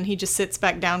person," and then he just sits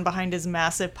back down behind his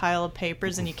massive pile of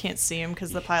papers, and you can't see him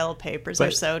because the pile of papers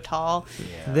are so tall.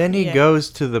 Yeah. Then he goes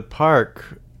to the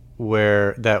park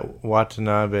where that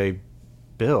Watanabe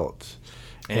built.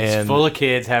 And it's full of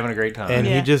kids having a great time. And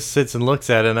he just sits and looks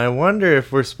at it. And I wonder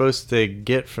if we're supposed to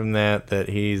get from that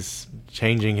he's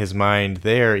changing his mind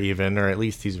there even, or at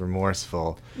least he's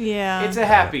remorseful. Yeah. It's a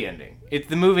happy ending.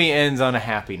 The movie ends on a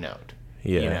happy note.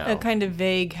 Yeah. You know? A kind of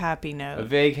vague happy note. A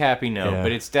vague happy note.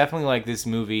 But it's definitely like this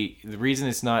movie. The reason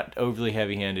it's not overly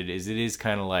heavy-handed is it is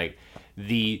kind of like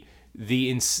the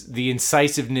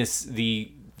incisiveness,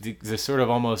 the sort of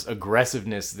almost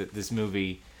aggressiveness that this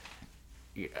movie...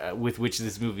 with which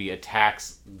this movie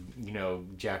attacks, you know,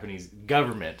 Japanese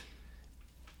government,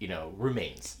 you know,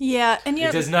 remains. Yeah, and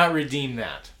it does not redeem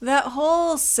that. That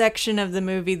whole section of the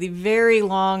movie, the very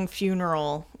long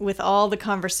funeral with all the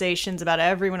conversations about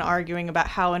everyone arguing about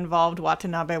how involved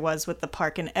Watanabe was with the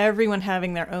park and everyone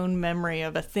having their own memory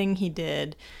of a thing he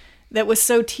did. that was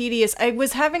so tedious. I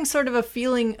was having sort of a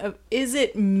feeling of, is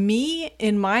it me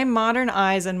in my modern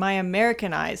eyes and my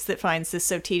American eyes that finds this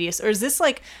so tedious? Or is this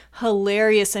like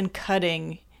hilarious and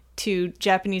cutting to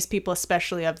Japanese people,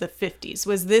 especially of the 50s?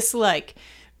 Was this like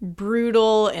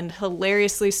brutal and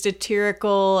hilariously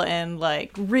satirical and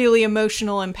like really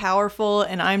emotional and powerful?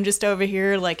 And I'm just over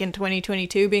here like in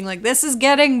 2022 being like, this is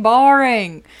getting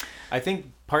boring. I think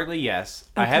partly yes.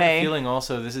 Okay. I have a feeling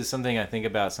also, this is something I think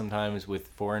about sometimes with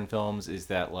foreign films, is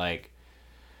that like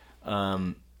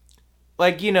the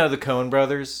Coen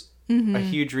brothers, a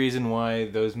huge reason why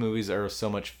those movies are so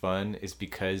much fun is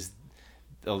because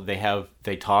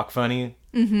they talk funny.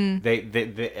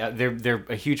 They're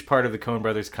a huge part of the Coen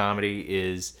brothers comedy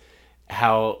is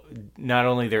how not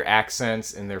only their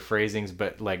accents and their phrasings,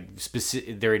 but like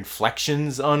their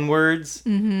inflections on words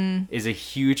is a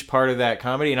huge part of that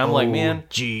comedy. And I'm like, man,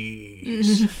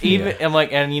 jeez. I'm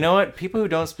like, and you know what? People who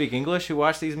don't speak English who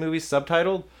watch these movies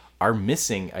subtitled are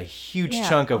missing a huge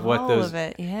chunk of what those. Of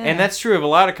it, yeah. And that's true of a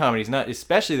lot of comedies, not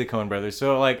especially the Coen brothers.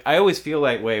 So like, I always feel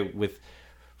that way with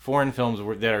foreign films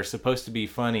that are supposed to be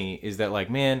funny, is that like,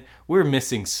 man, we're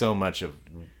missing so much of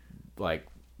like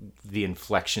the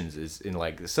inflections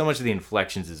so much of the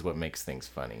inflections is what makes things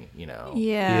funny, you know?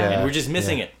 Yeah. And we're just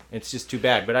missing it. It's just too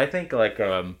bad. But I think like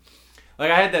I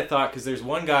had that thought because there's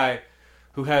one guy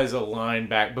who has a line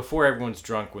back before everyone's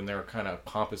drunk when they're kind of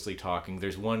pompously talking.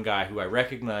 There's one guy who I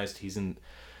recognized. He's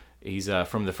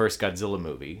from the first Godzilla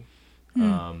movie.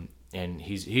 And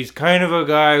he's kind of a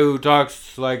guy who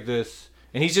talks like this.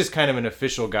 And he's just kind of an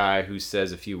official guy who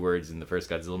says a few words in the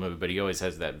first Godzilla movie, but he always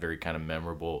has that very kind of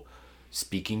memorable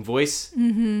speaking voice.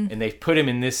 And they put him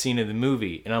in this scene of the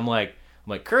movie, and I'm like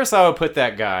Kurosawa put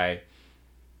that guy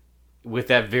with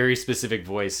that very specific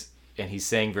voice, and he's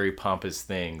saying very pompous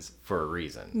things for a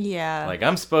reason. Yeah. Like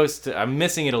I'm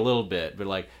missing it a little bit, but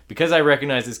like because I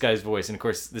recognize this guy's voice, and of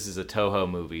course this is a Toho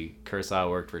movie. Kurosawa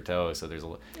worked for Toho, so there's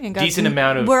a decent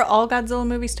amount of. Were all Godzilla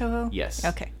movies Toho? Yes.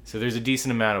 Okay. So there's a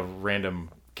decent amount of random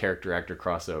character actor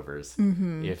crossovers.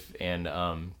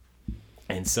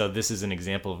 And so this is an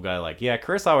example of a guy like, yeah,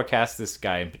 Kurosawa cast this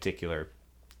guy in particular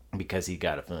because he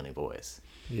got a funny voice.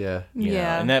 Yeah. You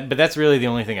know? But that's really the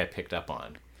only thing I picked up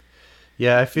on.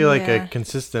 Yeah, I feel like a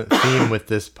consistent theme with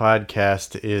this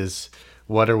podcast is,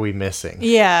 what are we missing?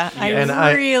 Yeah,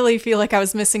 I really feel like I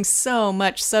was missing so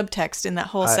much subtext in that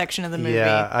whole section of the movie.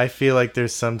 Yeah, I feel like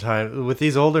there's sometimes with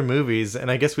these older movies,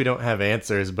 and I guess we don't have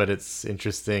answers, but it's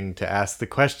interesting to ask the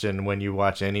question when you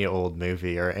watch any old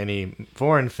movie or any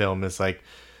foreign film, is like,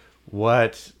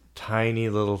 what tiny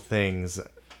little things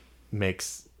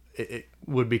makes it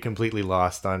would be completely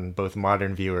lost on both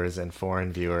modern viewers and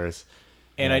foreign viewers.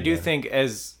 And I do think,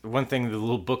 as one thing the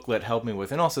little booklet helped me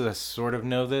with, and also I sort of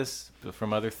know this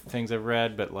from other things I've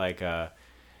read, but like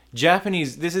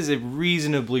Japanese, this is a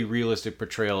reasonably realistic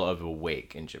portrayal of a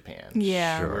wake in Japan.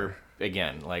 Yeah. Sure.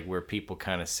 Where people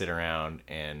kind of sit around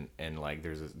and like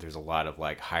there's a lot of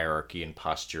like hierarchy and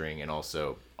posturing, and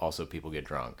also people get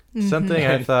drunk. Something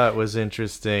I thought was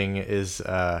interesting is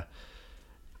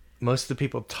most of the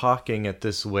people talking at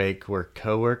this wake were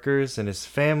coworkers, and his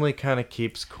family kind of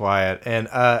keeps quiet. And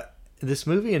this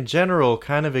movie in general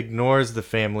kind of ignores the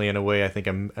family in a way I think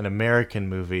an American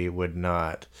movie would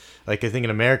not. Like, I think an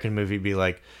American movie would be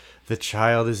like, the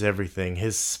child is everything.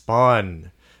 His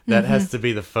spawn, that has to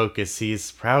be the focus.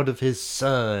 He's proud of his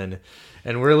son.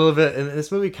 And we're a little bit, and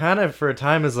this movie kind of for a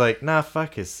time is like, nah,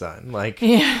 fuck his son. Like,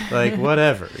 like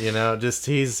whatever, you know, just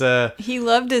he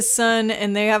loved his son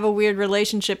and they have a weird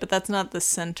relationship, but that's not the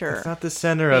center. It's not the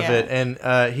center of it.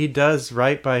 And he does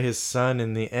right by his son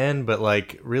in the end, but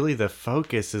like really the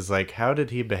focus is like, how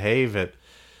did he behave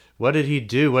what did he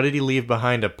do? What did he leave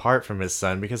behind apart from his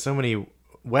son? Because so many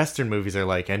Western movies are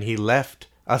like, and he left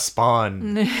a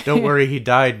spawn. Don't worry, he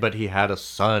died, but he had a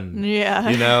son. Yeah,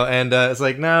 you know, and it's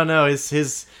like no,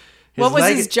 his what was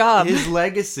his job? His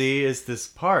legacy is this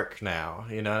park now,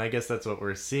 you know. And I guess that's what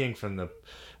we're seeing from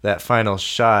that final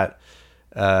shot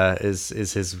is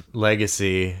his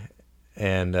legacy,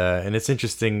 and it's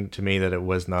interesting to me that it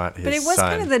was not his son. But it was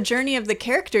kind of the journey of the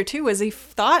character too, was he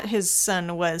thought his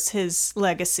son was his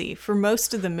legacy for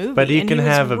most of the movie, but he can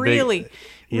have a really. big.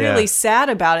 Really sad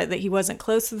about it, that he wasn't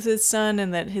close with his son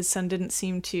and that his son didn't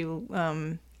seem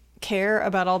to care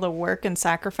about all the work and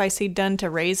sacrifice he'd done to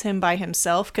raise him by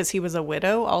himself, because he was a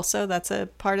widow also. That's a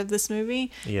part of this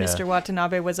movie. Yeah. Mr.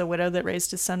 Watanabe was a widow that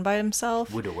raised his son by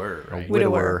himself. Widower, right?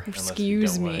 Widower.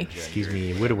 Excuse me,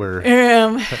 widower.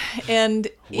 And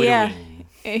yeah,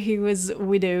 he was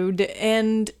widowed.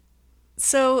 And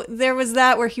So there was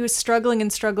that where he was struggling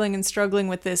and struggling and struggling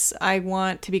with this. I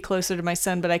want to be closer to my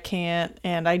son, but I can't.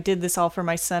 And I did this all for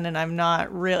my son, and I'm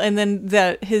not real. And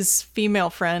then his female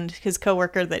friend, his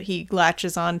coworker that he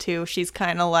latches onto, she's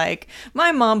kind of like,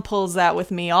 my mom pulls that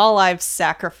with me. All I've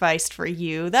sacrificed for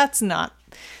you. That's not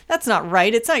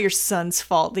right. It's not your son's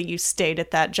fault that you stayed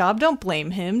at that job. Don't blame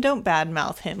him. Don't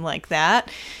badmouth him like that.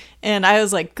 And I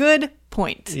was like, good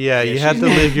point. Yeah, you had to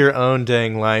live your own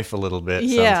dang life a little bit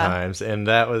Yeah. sometimes. And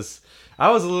I was a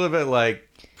little bit like,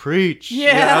 preach.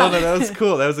 Yeah. I don't know, that was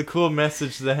cool. That was a cool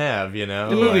message to have, you know?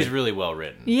 The movie's really well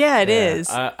written. Yeah, it is.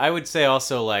 I would say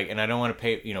also, like, and I don't want to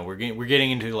pay, you know, we're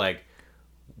getting into, like,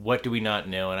 what do we not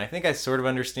know? And I think I sort of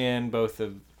understand both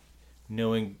of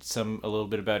knowing a little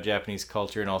bit about Japanese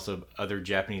culture and also other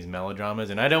Japanese melodramas.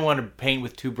 And I don't want to paint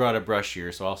with too broad a brush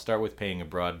here, so I'll start with painting a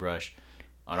broad brush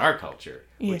on our culture,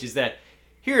 which is that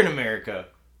here in America,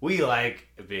 we like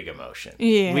a big emotion.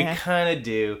 Yeah. We kind of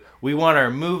do. We want our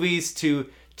movies to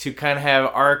kind of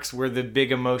have arcs where the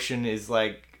big emotion is,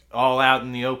 like, all out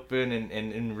in the open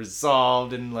and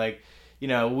resolved, and, like, you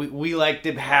know, we like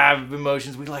to have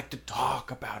emotions. We like to talk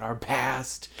about our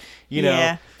past. You know,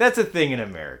 Yeah. that's a thing in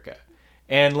America.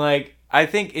 And, like, I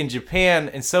think in Japan,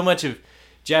 and so much of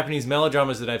Japanese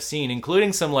melodramas that I've seen,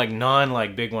 including some, like,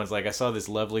 like, big ones, like, I saw this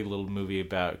lovely little movie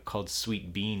called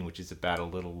Sweet Bean, which is about a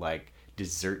little, like,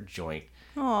 dessert joint.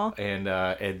 Aw. And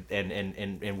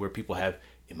where people have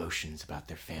emotions about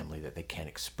their family that they can't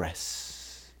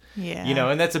express. Yeah. You know,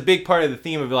 and that's a big part of the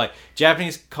theme of, like,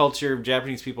 Japanese culture.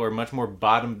 Japanese people are much more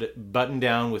buttoned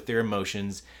down with their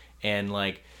emotions, and,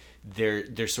 like,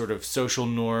 their sort of social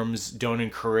norms don't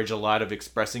encourage a lot of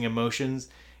expressing emotions.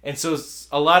 And so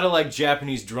a lot of, like,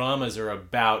 Japanese dramas are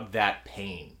about that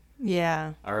pain,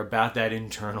 Yeah. are about that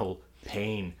internal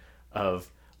pain of,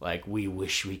 like, we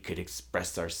wish we could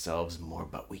express ourselves more,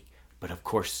 but of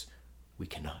course we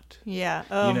cannot. Yeah.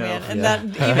 Oh, You know, man. And yeah.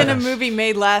 that even a movie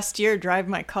made last year, Drive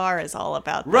My Car, is all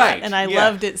about that. Right, And I yeah.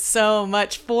 loved it so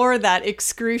much for that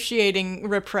excruciating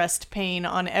repressed pain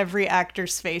on every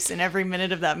actor's face in every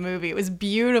minute of that movie. It was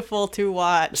beautiful to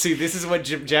watch. See, this is what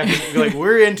Japanese, like,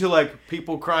 we're into, like,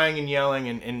 people crying and yelling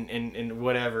and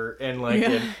whatever, and, like,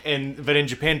 Yeah. but in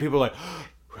Japan people are like,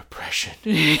 repression,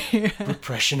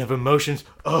 repression of emotions.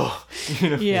 Oh, you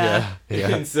know. Yeah. Yeah.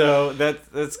 And so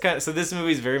that's kind of, so this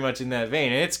movie is very much in that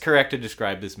vein, and it's correct to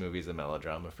describe this movie as a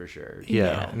melodrama for sure.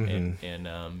 Yeah. Yeah.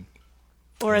 And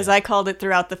Or as I called it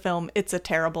throughout the film, It's a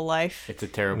Terrible Life. it's a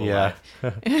terrible Yeah.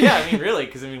 life. Yeah, I mean, really,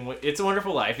 because I mean, It's a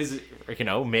Wonderful Life is, you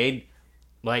know, made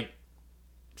like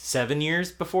 7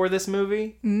 years before this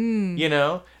movie. You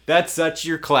know, that's such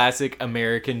your classic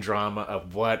American drama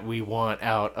of what we want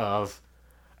out of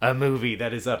a movie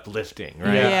that is uplifting,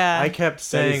 right? Yeah. I kept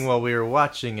saying is- while we were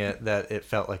watching it that it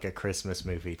felt like a Christmas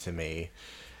movie to me.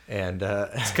 And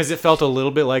Because it felt a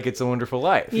little bit like It's a Wonderful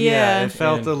Life. Yeah. it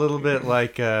felt And- a little bit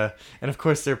like, and of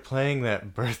course they're playing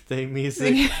that birthday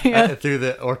music Yeah. through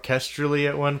the orchestrally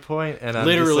at one point, and I'm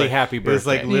Literally just like, Happy It was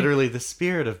like Birthday. literally the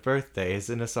spirit of birthday is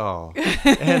in us all,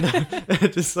 and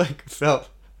it just like felt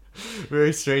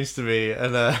very strange to me,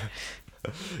 and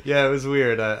yeah, it was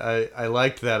weird. I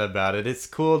liked that about it. It's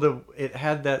cool it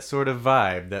had that sort of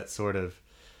vibe, that sort of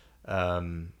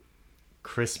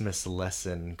Christmas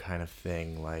lesson kind of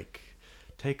thing, like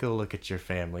take a look at your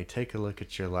family, take a look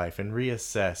at your life, and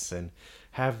reassess, and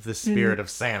have the spirit of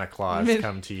Santa Claus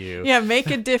come to you. Yeah, make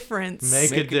a difference.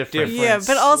 Make a difference. Yeah,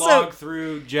 but also- slog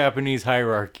through Japanese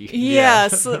hierarchy.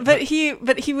 Yes, but he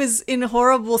was in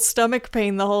horrible stomach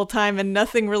pain the whole time, and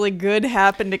nothing really good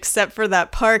happened except for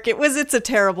that park. It's a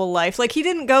terrible life. Like, he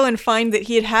didn't go and find that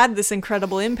he had had this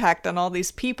incredible impact on all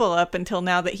these people up until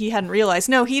now that he hadn't realized.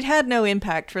 No, he'd had no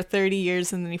impact for 30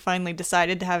 years, and then he finally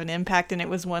decided to have an impact, and it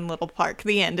was one little park.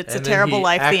 The end. It's And a then terrible he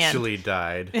life. The end. actually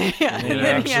died. Yeah, and then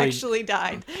then he actually- actually died.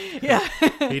 Yeah.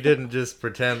 He didn't just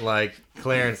pretend like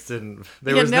Clarence didn't.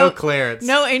 There Yeah, was no Clarence.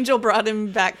 No angel brought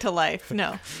him back to life.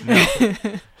 No.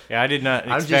 Yeah, I did not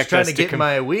expect I'm just trying us to get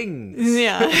my wings.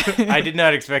 Yeah. I did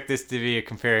not expect this to be a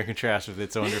compare and contrast with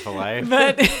It's a Wonderful Life.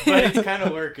 But But it's kind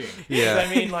of working. Yeah.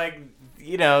 'Cause I mean, like,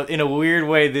 you know, in a weird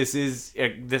way, this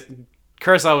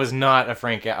Kurosawa was not a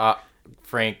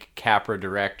Frank Capra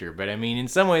director, but I mean, in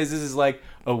some ways, this is like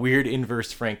a weird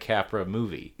inverse Frank Capra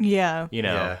movie. yeah. You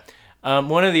know. Yeah.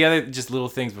 One of the other just little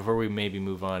things before we maybe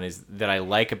move on is that I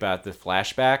like about the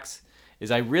flashbacks is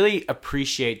I really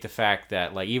appreciate the fact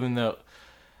that, like, even though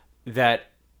that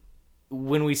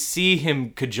when we see him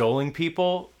cajoling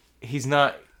people, he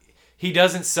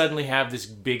doesn't suddenly have this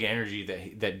big energy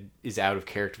that is out of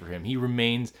character for him. He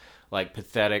remains, like,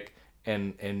 pathetic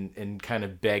and kind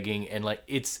of begging, and like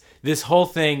this whole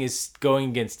thing is going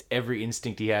against every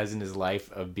instinct he has in his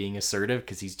life of being assertive,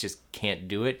 because he's just can't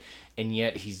do it, and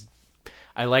yet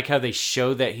I like how they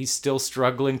show that he's still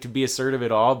struggling to be assertive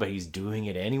at all, but he's doing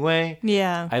it anyway.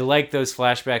 Yeah. I like those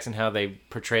flashbacks and how they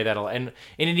portray that, and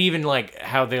it even like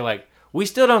how they're like, we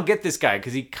still don't get this guy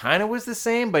because he kind of was the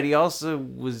same, but he also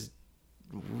was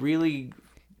really.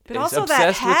 But also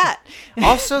that hat.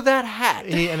 Also that hat.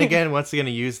 And again, once again,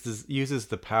 he uses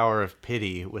the power of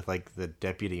pity with like the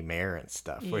deputy mayor and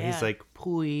stuff, where he's like,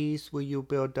 "Please, will you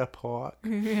build a park?"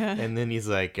 Yeah. And then he's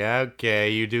like,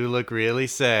 "Okay, you do look really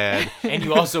sad, and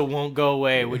you also won't go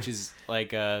away," which is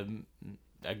like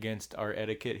against our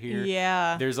etiquette here.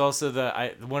 Yeah. There's also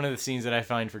one of the scenes that I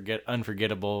find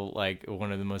unforgettable. Like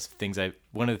one of the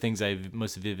things I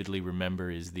most vividly remember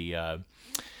is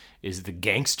the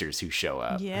gangsters who show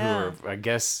up, who are, I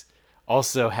guess,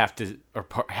 also have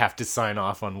to sign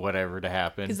off on whatever to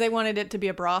happen, because they wanted it to be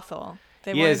a brothel.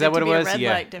 They wanted is that it what to it be was? a red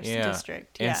light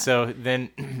district. Yeah. And so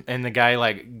then, and the guy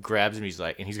like grabs him. He's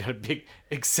like, and he's got a big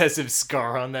excessive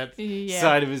scar on that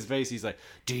side of his face. He's like,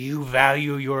 "Do you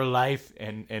value your life?"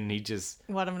 And he just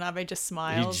Watanabe just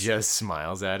smiles. He just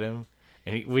smiles at him,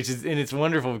 and it's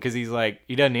wonderful because he's like,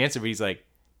 he doesn't answer, but he's like,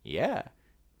 "Yeah."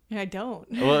 I don't.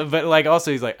 Well, but like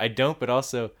also he's like, I don't, but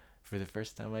also for the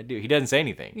first time I do. He doesn't say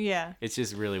anything. Yeah. It's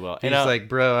just really well. He's like,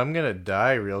 "Bro, I'm gonna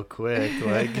die real quick.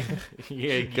 Like,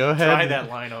 yeah, go ahead. Try that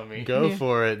line on me. Go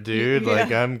for it, dude. Yeah.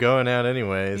 Like, I'm going out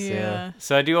anyways." Yeah.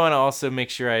 So I do want to also make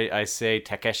sure I say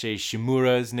Takeshi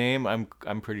Shimura's name.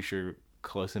 I'm pretty sure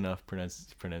close enough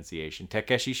pronunciation.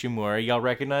 Takeshi Shimura. Y'all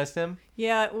recognized him?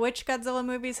 Yeah. Which Godzilla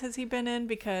movies has he been in?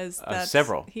 Because that's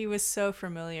several. He was so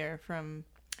familiar from.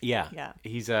 Yeah.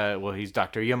 He's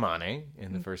Dr. Yamane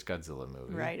in the first Godzilla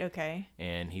movie. Right, okay.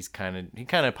 And he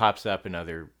kind of pops up in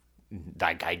other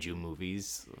Daikaiju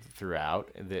movies throughout,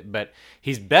 but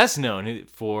he's best known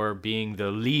for being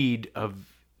the leader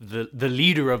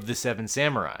of the Seven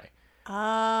Samurai.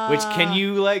 Which, can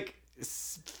you like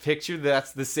picture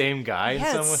that's the same guy? Yeah,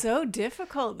 in some it's way? so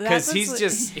difficult Because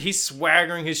he's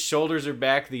swaggering, his shoulders are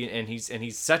back, and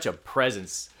he's such a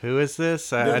presence. Who is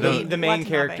this? I don't. The main Watanabe.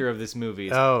 character of this movie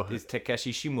is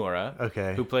Takeshi Shimura,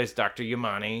 Okay. who plays Dr.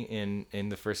 Yamane in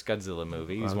the first Godzilla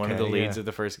movie. He's one of the Okay, leads yeah. of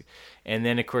the first, and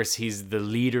then of course he's the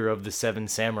leader of the Seven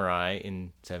Samurai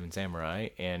in Seven Samurai,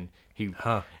 and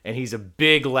he's a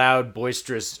big, loud,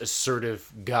 boisterous,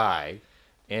 assertive guy.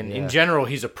 And in general,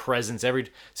 he's a presence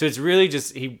so it's really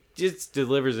he just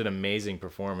delivers an amazing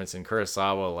performance. And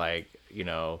Kurosawa, like, you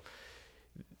know,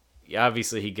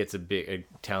 obviously he gets a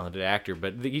talented actor,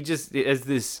 but he just as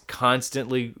this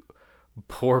constantly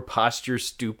poor posture,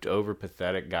 stooped over,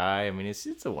 pathetic guy. I mean,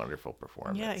 it's a wonderful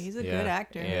performance. Yeah, he's a good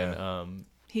actor. And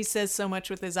he says so much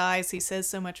with his eyes. He says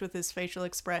so much with his facial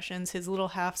expressions, his little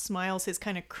half smiles, his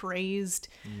kind of crazed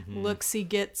looks he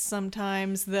gets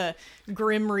sometimes, the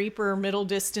Grim Reaper middle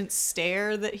distance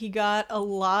stare that he got a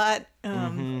lot.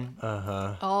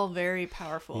 All very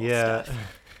powerful stuff.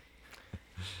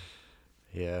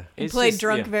 Yeah. He played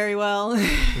drunk very well.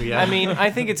 Yeah. I mean, I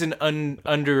think it's an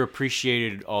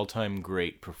underappreciated all-time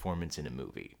great performance in a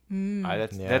movie. I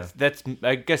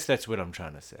guess that's what I'm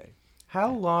trying to say.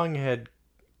 How long had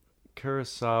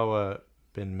Kurosawa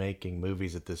been making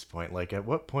movies at this point? Like, at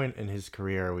what point in his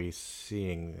career are we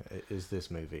seeing is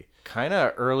this movie? Kind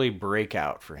of early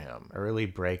breakout for him. Early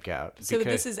breakout. So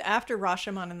this is after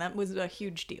Rashomon, and that was a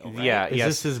huge deal, right? Yeah. Is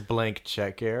this his blank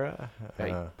check era?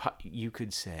 You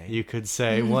could say. You could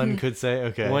say. One could say.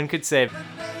 Okay. One could say. The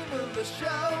name of the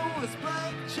show is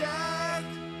Blank Check.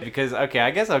 Because, okay,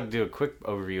 I guess I'll do a quick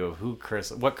overview of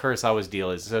what Kurosawa's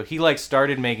deal is. So he like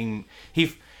started making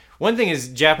one thing is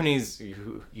Japanese,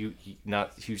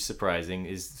 not huge surprising,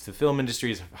 is the film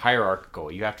industry is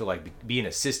hierarchical. You have to like be an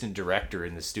assistant director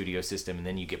in the studio system, and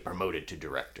then you get promoted to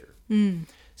director.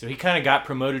 So he kind of got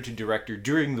promoted to director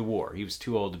during the war. He was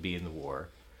too old to be in the war.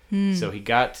 So he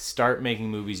got to start making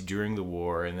movies during the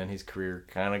war, and then his career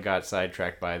kind of got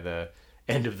sidetracked by the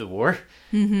end of the war.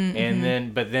 But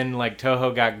then like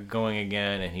Toho got going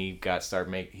again, and he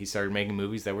started making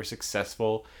movies that were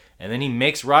successful, and then he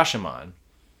makes Rashomon.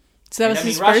 So that was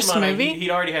his first Rashomon, movie?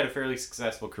 He'd already had a fairly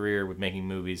successful career with making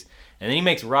movies. And then he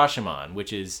makes Rashomon,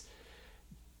 which is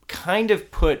kind of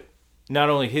put not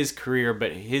only his career,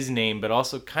 but his name, but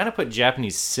also kind of put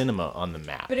Japanese cinema on the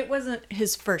map. But it wasn't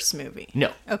his first movie.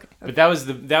 No. Okay. But that was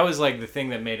like the thing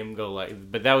that made him go like,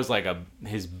 but that was like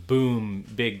his boom,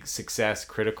 big success,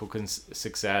 critical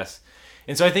success.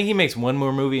 And so I think he makes one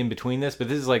more movie in between this, but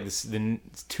this is like the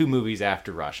two movies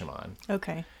after Rashomon.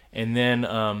 Okay. And then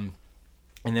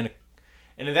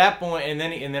And at that point, and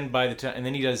then by the time, and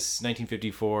then he does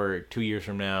 1954, 2 years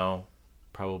from now,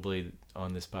 probably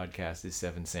on this podcast, is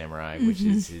Seven Samurai, which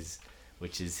is his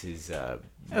big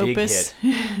Opus.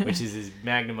 hit, which is his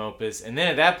magnum opus. And then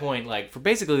at that point, like for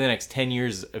basically the next 10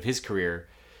 years of his career,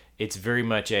 it's very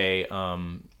much a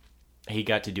he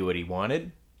got to do what he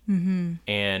wanted,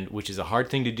 and which is a hard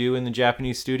thing to do in the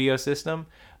Japanese studio system.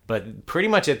 But pretty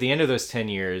much at the end of those 10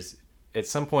 years, at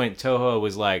some point, Toho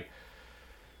was like,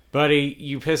 buddy,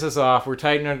 you piss us off. We're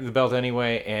tightening the belt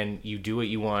anyway, and you do what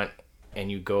you want,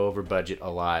 and you go over budget a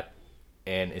lot.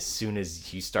 And as soon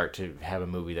as you start to have a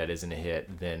movie that isn't a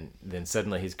hit, then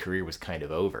suddenly his career was kind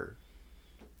of over.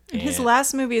 His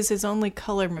last movie is his only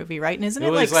color movie, right? And isn't it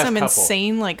was like his last some couple.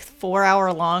 insane, like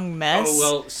 4-hour long mess? Oh,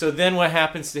 well, so then what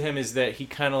happens to him is that he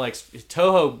kind of like,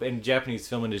 Toho and Japanese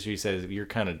film industry says, you're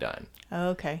kind of done. Oh,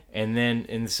 okay.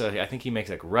 And so I think he makes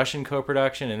like Russian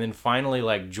co-production, and then finally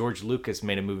like George Lucas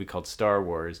made a movie called Star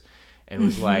Wars, and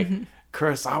was like,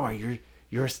 Kurosawa,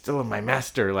 you're still my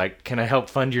master. Like, can I help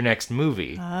fund your next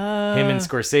movie? Him and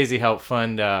Scorsese helped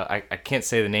fund. I can't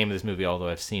say the name of this movie, although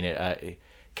I've seen it.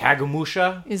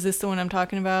 Kagemusha. Is this the one I'm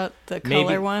talking about? The Maybe.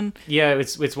 color one? Yeah,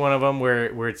 it's one of them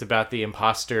where it's about the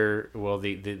imposter, well,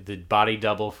 the body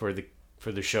double for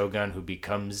the shogun who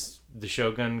becomes the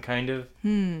shogun, kind of.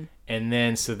 And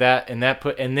then and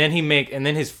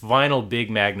then his final big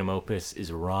magnum opus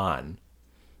is Ron,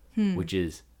 which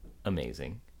is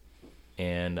amazing.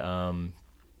 And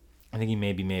I think he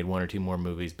maybe made one or two more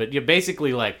movies, but yeah,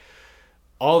 basically like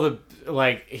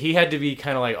he had to be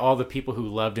kind of like all the people who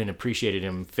loved and appreciated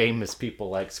him, famous people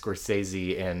like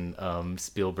Scorsese and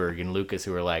Spielberg and Lucas,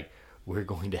 who were like, we're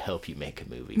going to help you make a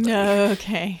movie, buddy.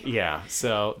 Okay. Yeah,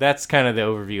 so that's kind of the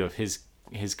overview of his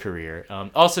career.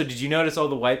 Also, did you notice all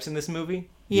the wipes in this movie?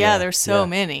 Yeah, there's so yeah.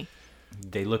 many.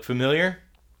 They look familiar.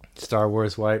 Star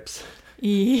Wars wipes.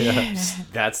 Yeah.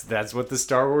 That's what the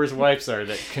Star Wars wipes are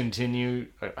that continue.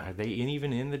 Are they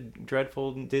even in the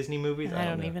dreadful Disney movies? I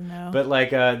don't even know. But like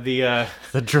The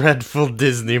dreadful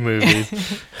Disney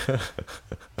movies.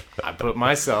 I put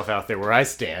myself out there where I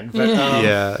stand. But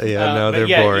no, but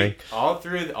they're boring. All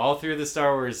through the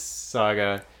Star Wars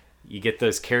saga, you get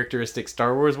those characteristic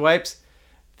Star Wars wipes.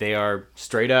 They are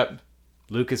straight up.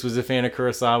 Lucas was a fan of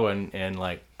Kurosawa, and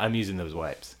like I'm using those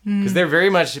wipes because they're very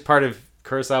much part of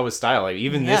Kurosawa's style. Like,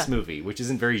 even this movie, which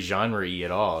isn't very genre-y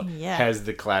at all, has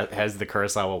the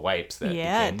Kurosawa wipes that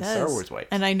became it does. Star Wars wipes.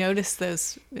 And I noticed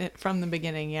those from the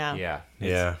beginning. Yeah.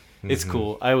 It's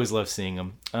cool. I always love seeing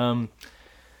them.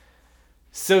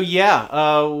 So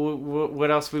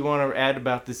what else we want to add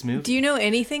about this movie? Do you know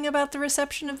anything about the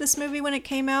reception of this movie when it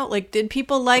came out? Like, did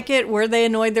people like it? Were they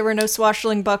annoyed there were no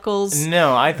swashbuckling buckles?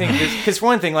 No, I think because for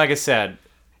one thing, like I said,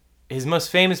 his most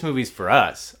famous movies for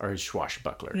us are his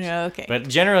swashbucklers. Yeah, okay. But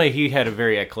generally, he had a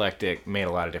very eclectic, made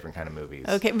a lot of different kind of movies.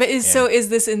 Okay, but is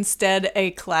this instead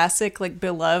a classic, like,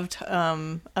 beloved,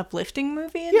 uplifting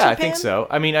movie in Japan? I think so.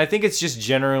 I mean, I think it's just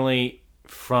generally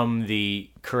from the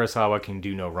Kurosawa can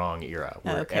do no wrong era,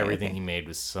 where everything he made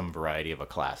was some variety of a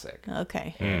classic.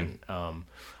 Okay. And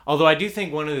although I do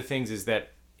think one of the things is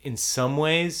that in some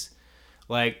ways,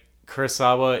 like,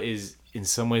 Kurosawa is in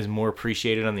some ways more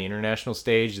appreciated on the international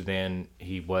stage than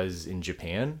he was in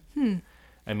Japan.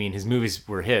 I mean, his movies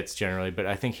were hits generally, but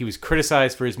I think he was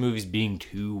criticized for his movies being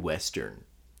too Western.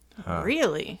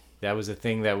 Really? That was a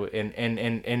thing that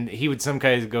and he would some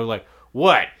guys go like,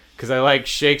 what? Because I like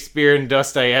Shakespeare and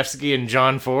Dostoevsky and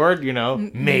John Ford,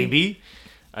 maybe.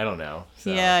 I don't know.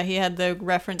 So. Yeah, he had the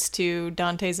reference to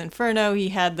Dante's Inferno. He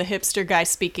had the hipster guy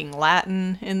speaking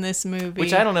Latin in this movie.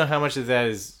 Which I don't know how much of that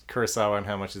is Kurosawa and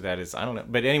how much of that is, I don't know.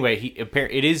 But anyway,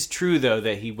 it is true, though,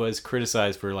 that he was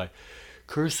criticized for, like,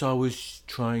 Kurosawa's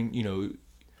trying,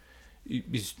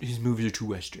 his movies are too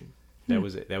Western. That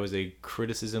was a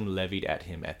criticism levied at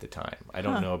him at the time. I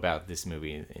don't know about this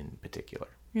movie in particular.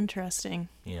 Interesting.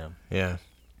 Yeah. Yeah.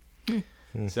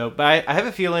 So, but I have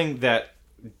a feeling that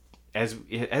as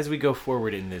we go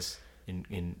forward in this,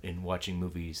 in watching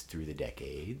movies through the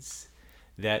decades,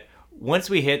 that once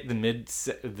we hit the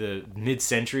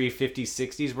mid-century 50s,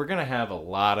 60s, we're gonna have a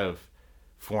lot of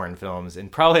foreign films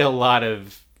and probably a lot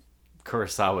of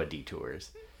Kurosawa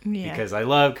detours. Yeah. Because I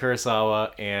love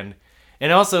Kurosawa and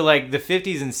also like the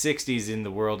 50s and 60s in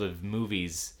the world of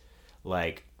movies,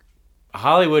 like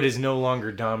Hollywood is no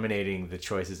longer dominating the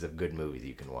choices of good movies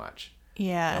you can watch.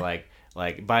 Yeah.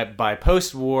 Like by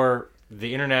post-war,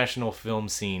 the international film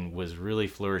scene was really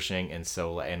flourishing, and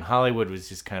Hollywood was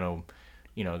just kind of,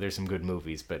 there's some good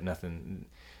movies, but nothing.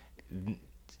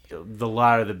 A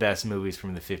lot of the best movies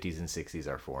from the 50s and 60s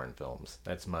are foreign films.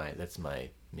 That's my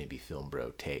maybe film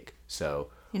bro take. So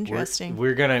interesting.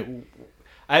 We're gonna.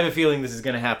 I have a feeling this is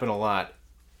going to happen a lot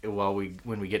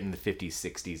when we get in the 50s,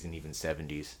 60s, and even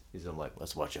 70s. Is I'm like,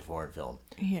 let's watch a foreign film.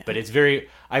 Yeah. But it's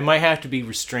I might have to be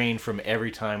restrained from every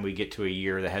time we get to a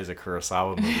year that has a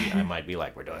Kurosawa movie. I might be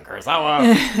like, we're doing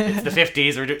Kurosawa. It's the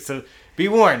 50s. So be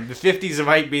warned, the 50s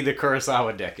might be the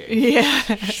Kurosawa decade. Yeah.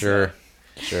 Sure.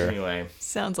 Anyway,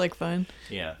 Sounds like fun.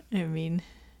 yeah. I mean,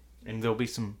 And there'll be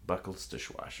some buckles to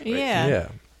schwash. Right? yeah. Yeah.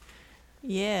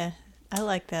 Yeah. I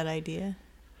like that idea.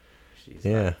 She's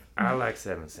Yeah. like, I like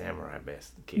Seven Samurai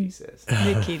best, Kitty says.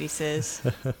 The kitty says.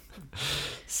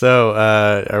 So,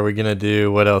 are we gonna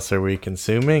do? What else are we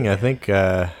consuming? I think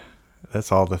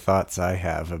that's all the thoughts I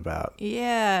have about.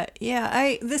 Yeah.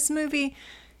 This movie,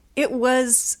 it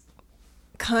was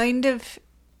kind of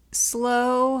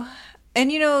slow. And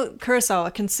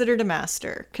Kurosawa, considered a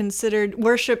master,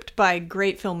 worshipped by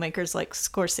great filmmakers like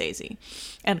Scorsese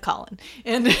and Colin.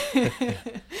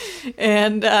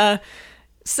 And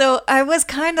so I was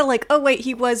kind of like, oh wait,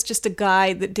 he was just a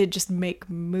guy that did just make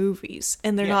movies,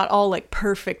 and they're not all like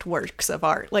perfect works of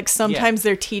art. Like sometimes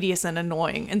they're tedious and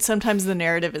annoying, and sometimes the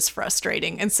narrative is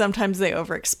frustrating, and sometimes they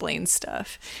over-explain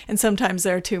stuff, and sometimes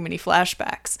there are too many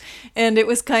flashbacks. And it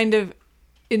was kind of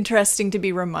interesting to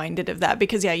be reminded of that,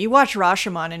 because you watch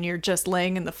Rashomon and you're just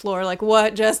laying in the floor like,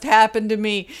 what just happened to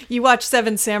me? You watch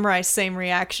Seven Samurai, same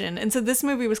reaction. And so this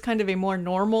movie was kind of a more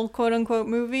normal quote unquote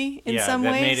movie in some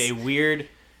ways. Made a weird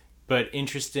but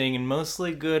interesting and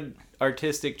mostly good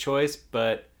artistic choice,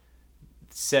 but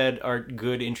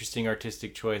good interesting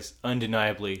artistic choice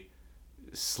undeniably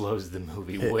slows the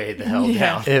movie way the hell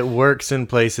down. It works in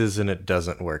places and it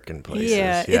doesn't work in places.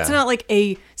 Yeah, it's not like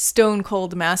a stone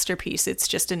cold masterpiece. It's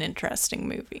just an interesting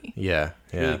movie. Yeah.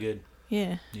 Really good.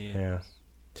 Yeah.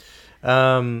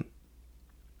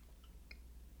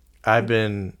 I've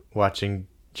been watching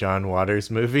John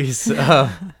Waters movies,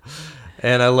 and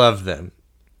I love them.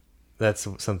 That's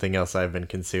something else I've been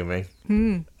consuming.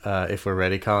 If we're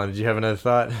ready, Colin, did you have another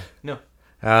thought? No.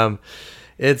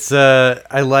 It's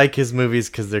I like his movies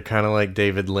because they're kind of like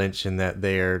David Lynch in that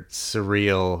they are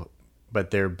surreal,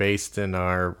 but they're based in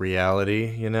our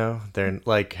reality. They're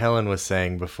like Helen was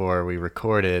saying before we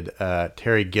recorded.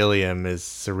 Terry Gilliam is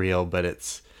surreal, but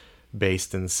it's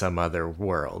based in some other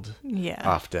world. Yeah.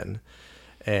 Often,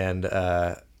 and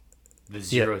The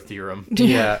Zero Theorem.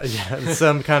 yeah,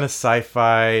 some kind of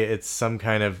sci-fi. It's some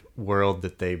kind of world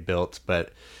that they built,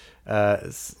 but.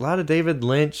 A lot of David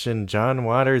Lynch and John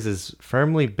Waters is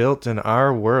firmly built in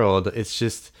our world. It's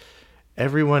just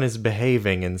everyone is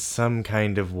behaving in some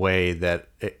kind of way that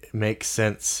it makes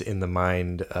sense in the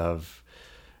mind of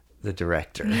the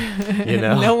director.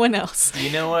 No one else.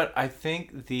 You know what? I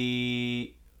think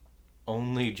the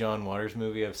only John Waters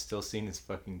movie I've still seen is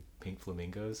fucking Pink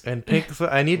Flamingos. And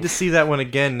I need to see that one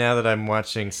again now that I'm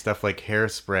watching stuff like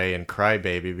Hairspray and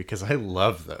Crybaby, because I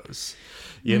love those.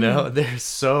 They're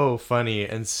so funny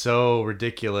and so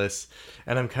ridiculous.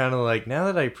 And I'm kind of like, now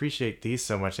that I appreciate these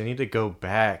so much, I need to go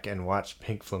back and watch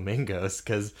Pink Flamingos,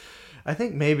 because I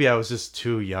think maybe I was just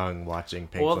too young watching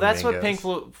Pink Flamingos. Well, that's what Pink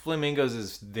Flamingos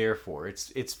is there for.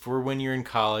 It's for when you're in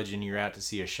college and you're out to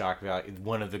see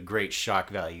one of the great shock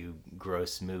value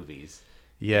gross movies.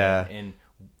 Yeah. And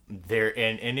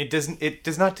it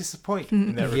does not disappoint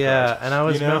in that regard. Yeah, and I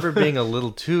remember being a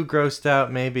little too grossed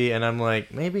out maybe, and I'm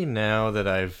like, maybe now that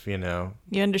I've,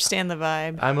 You understand the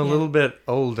vibe. I'm a little bit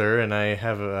older and I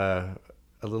have a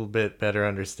little bit better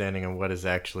understanding of what is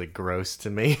actually gross to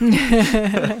me.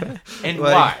 And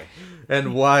why.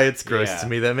 And why it's gross to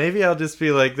me, that maybe I'll just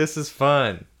be like, this is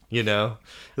fun, I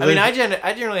mean, I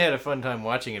generally had a fun time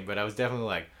watching it, but I was definitely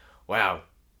like, wow,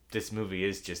 this movie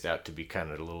is just out to be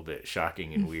kind of a little bit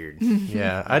shocking and weird.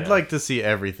 Yeah, I'd like to see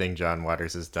everything John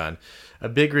Waters has done. A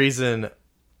big reason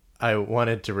I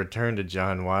wanted to return to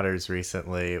John Waters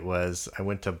recently was I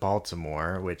went to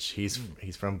Baltimore, which he's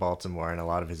from Baltimore, and a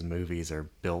lot of his movies are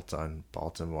built on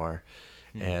Baltimore.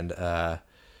 And I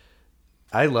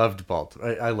loved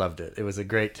Baltimore. I loved it. It was a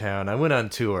great town. I went on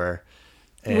tour.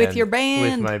 With your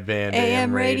band. With my band,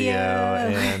 AM Radio.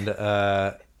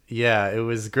 And yeah, it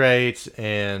was great,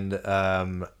 and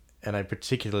I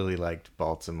particularly liked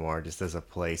Baltimore just as a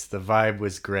place. The vibe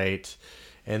was great,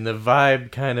 and the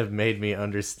vibe kind of made me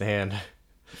understand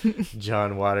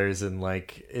John Waters, and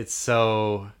like it's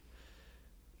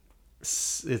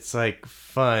like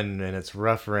fun, and it's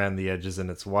rough around the edges, and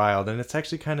it's wild, and it's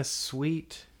actually kind of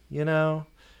sweet,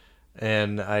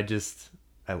 And I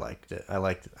liked it. I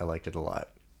liked it a lot.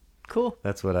 Cool.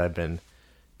 That's what I've been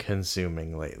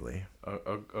consuming lately.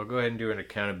 I'll go ahead and do an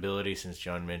accountability since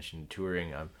John mentioned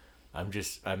touring.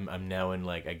 I'm now in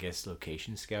like, I guess,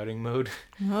 location scouting mode.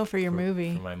 Oh, for your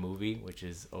movie. For my movie, which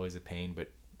is always a pain,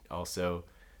 but also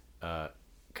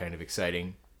kind of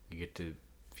exciting. You get to,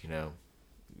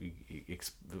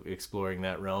 exploring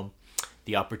that realm,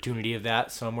 the opportunity of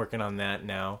that. So I'm working on that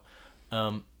now.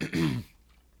 I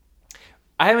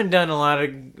haven't done a lot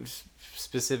of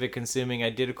specific consuming. I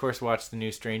did, of course, watch the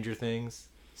new Stranger Things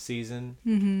season.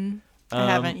 Mm-hmm. I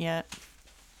haven't yet.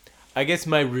 I guess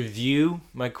my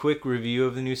quick review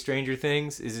of the new Stranger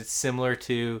Things is it's similar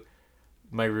to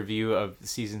my review of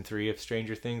season 3 of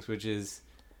Stranger Things, which is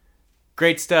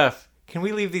great stuff. Can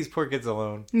we leave these poor kids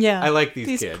alone? Yeah. I like these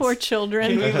kids. These poor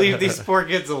children. Can we leave these poor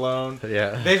kids alone?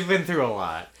 Yeah. They've been through a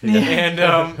lot. Yeah.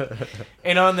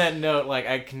 And on that note, like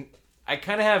I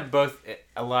kind of have both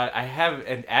a lot. I have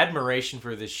an admiration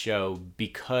for this show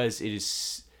because it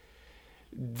is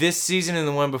this season and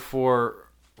the one before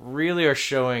really are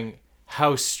showing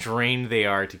how strained they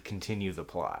are to continue the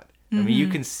plot. I mean, you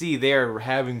can see they're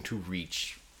having to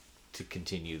reach to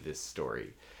continue this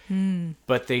story.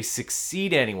 But they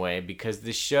succeed anyway because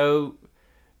the show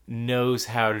knows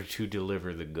how to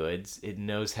deliver the goods. It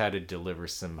knows how to deliver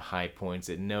some high points.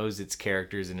 It knows its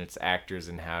characters and its actors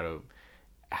and how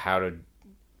to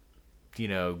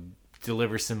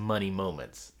deliver some money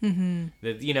moments. Mm-hmm.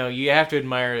 That you have to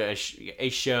admire a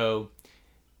show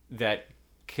that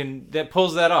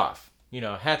pulls that off.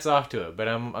 Hats off to it. But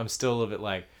I'm still a little bit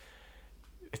like,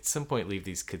 at some point, leave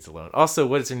these kids alone. Also,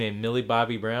 what is her name? Millie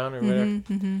Bobby Brown or whatever?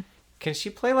 Mm-hmm. Can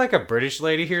she play like a British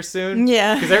lady here soon?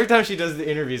 Yeah. Because every time she does the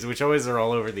interviews, which always are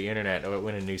all over the internet,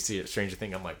 when a new Stranger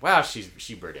Thing, I'm like, wow,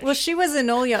 she British. Well, she was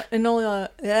Enola.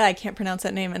 I can't pronounce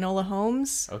that name. Enola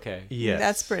Holmes. Okay. Yes.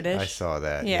 That's British. I saw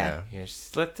that. Yeah. Yeah.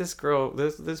 Just let this girl,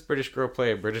 this British girl,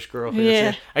 play a British girl. Here.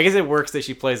 Yeah. I guess it works that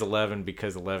she plays 11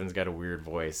 because 11's got a weird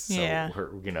voice. So Yeah.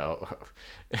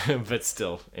 but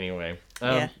still, anyway.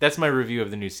 Yeah. That's my review of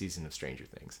the new season of Stranger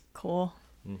Things. Cool.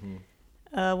 Mm-hmm.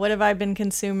 What have I been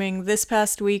consuming? This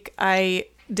past week, I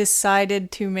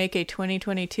decided to make a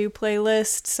 2022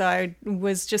 playlist, so I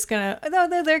was just gonna,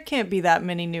 though there can't be that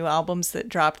many new albums that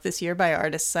dropped this year by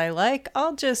artists I like,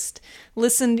 I'll just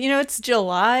listen, it's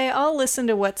July, I'll listen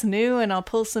to what's new and I'll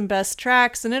pull some best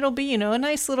tracks and it'll be, a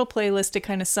nice little playlist to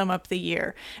kind of sum up the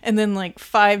year. And then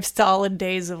 5 solid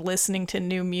days of listening to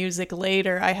new music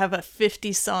later, I have a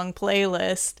 50-song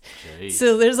playlist. Jeez.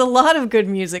 So there's a lot of good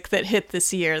music that hit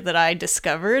this year that I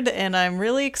discovered and I'm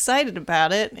really excited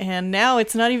about it. And now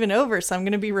it's not even over, so I'm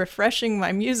going to be refreshing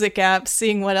my music app,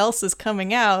 seeing what else is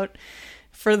coming out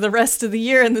for the rest of the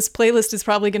year, and this playlist is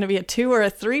probably going to be a 2 or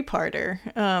a 3-parter.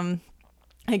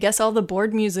 I guess all the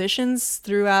bored musicians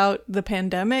throughout the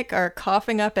pandemic are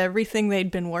coughing up everything they'd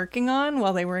been working on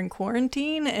while they were in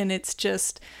quarantine, and it's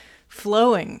just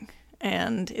flowing,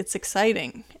 and it's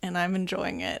exciting, and I'm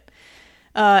enjoying it.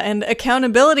 And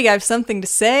accountability, I have something to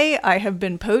say. I have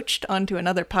been poached onto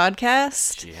another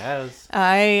podcast. She has.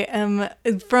 I am,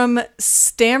 from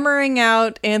stammering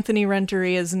out Anthony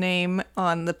Rentaria's name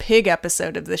on the pig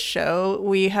episode of this show,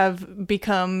 we have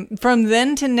become, from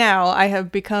then to now, I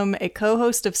have become a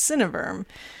co-host of Cineverm.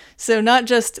 So not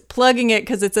just plugging it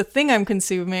because it's a thing I'm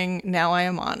consuming, now I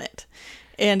am on it.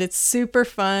 And it's super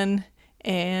fun.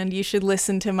 And you should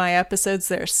listen to my episodes.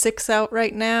 There are 6 out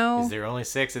right now. Is there only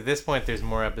 6? At this point, there's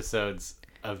more episodes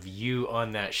of you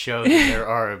on that show than there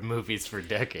are of movies for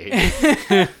decades.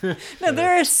 No,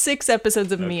 there are 6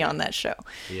 episodes of me on that show.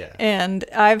 Yeah. And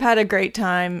I've had a great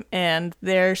time, and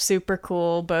they're super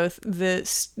cool. Both the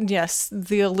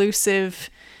elusive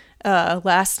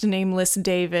last nameless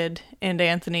David and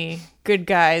Anthony, good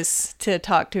guys to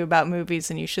talk to about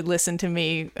movies, and you should listen to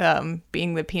me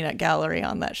being the peanut gallery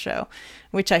on that show,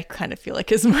 which I kind of feel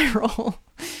like is my role.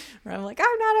 Where I'm like,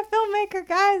 I'm not a filmmaker,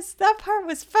 guys. That part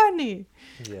was funny.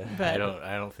 Yeah. But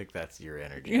I don't think that's your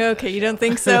energy. okay, you don't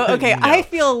think so? Okay, No. I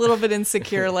feel a little bit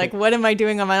insecure. Like, what am I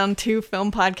doing? I'm on 2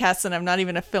 film podcasts and I'm not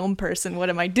even a film person. What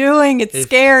am I doing? It's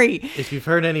scary. If you've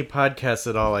heard any podcasts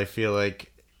at all, I feel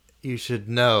like you should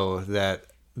know that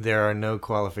there are no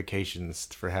qualifications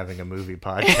for having a movie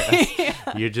podcast.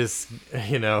 Yeah. You just,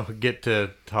 get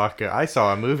to talk. I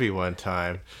saw a movie one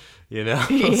time, Yeah.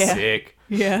 Sick.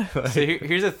 Yeah. So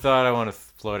here's a thought I want to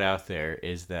float out there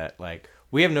is that,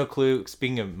 we have no clue,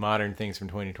 speaking of modern things from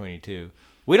 2022,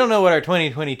 we don't know what our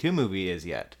 2022 movie is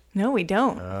yet. No, we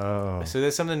don't. Oh. So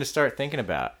there's something to start thinking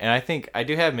about. And I think I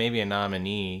do have maybe a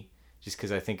nominee just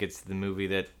because I think it's the movie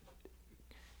that,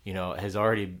 has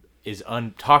already is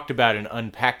talked about and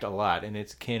unpacked a lot, and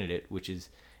it's a candidate, which is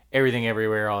Everything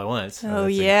Everywhere All at Once. Oh, that's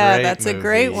a yeah, great that's a movie.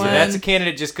 great So one. So that's a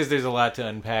candidate just because there's a lot to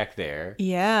unpack there.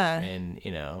 Yeah. And,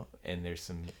 and there's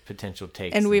some potential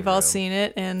takes. And in we've the all room. seen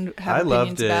it and have I opinions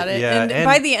loved it, about it. yeah, And and-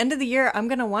 by the end of the year, I'm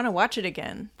going to want to watch it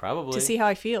again Probably. to see how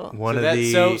I feel. One so of that,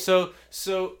 the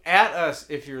so at us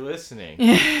if you're listening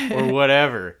or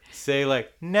whatever. Say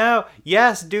like, no,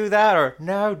 yes, do that, or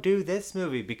no, do this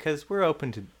movie, because we're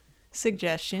open to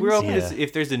Suggestions. We're open Yeah. to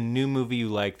if there's a new movie you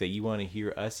like that you want to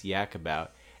hear us yak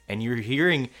about, and you're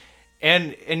hearing,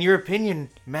 and your opinion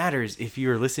matters if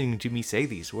you're listening to me say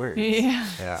these words. Yeah.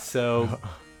 yeah, So,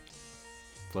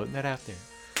 floating that out there.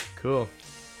 cool.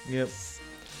 Yep.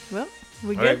 Well,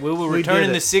 we All right, good? we will We return did in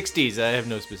it. the '60s. I have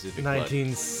no specific. plug.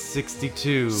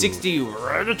 1962. 60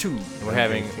 Ratatouille. We're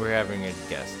having a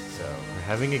guest. So We're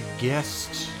having a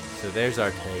guest. there's our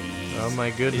tease. Oh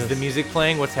my goodness. Is the music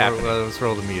playing? What's happening? Well, let's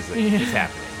roll the music. It's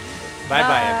happening. Bye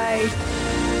bye everyone.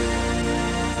 Bye.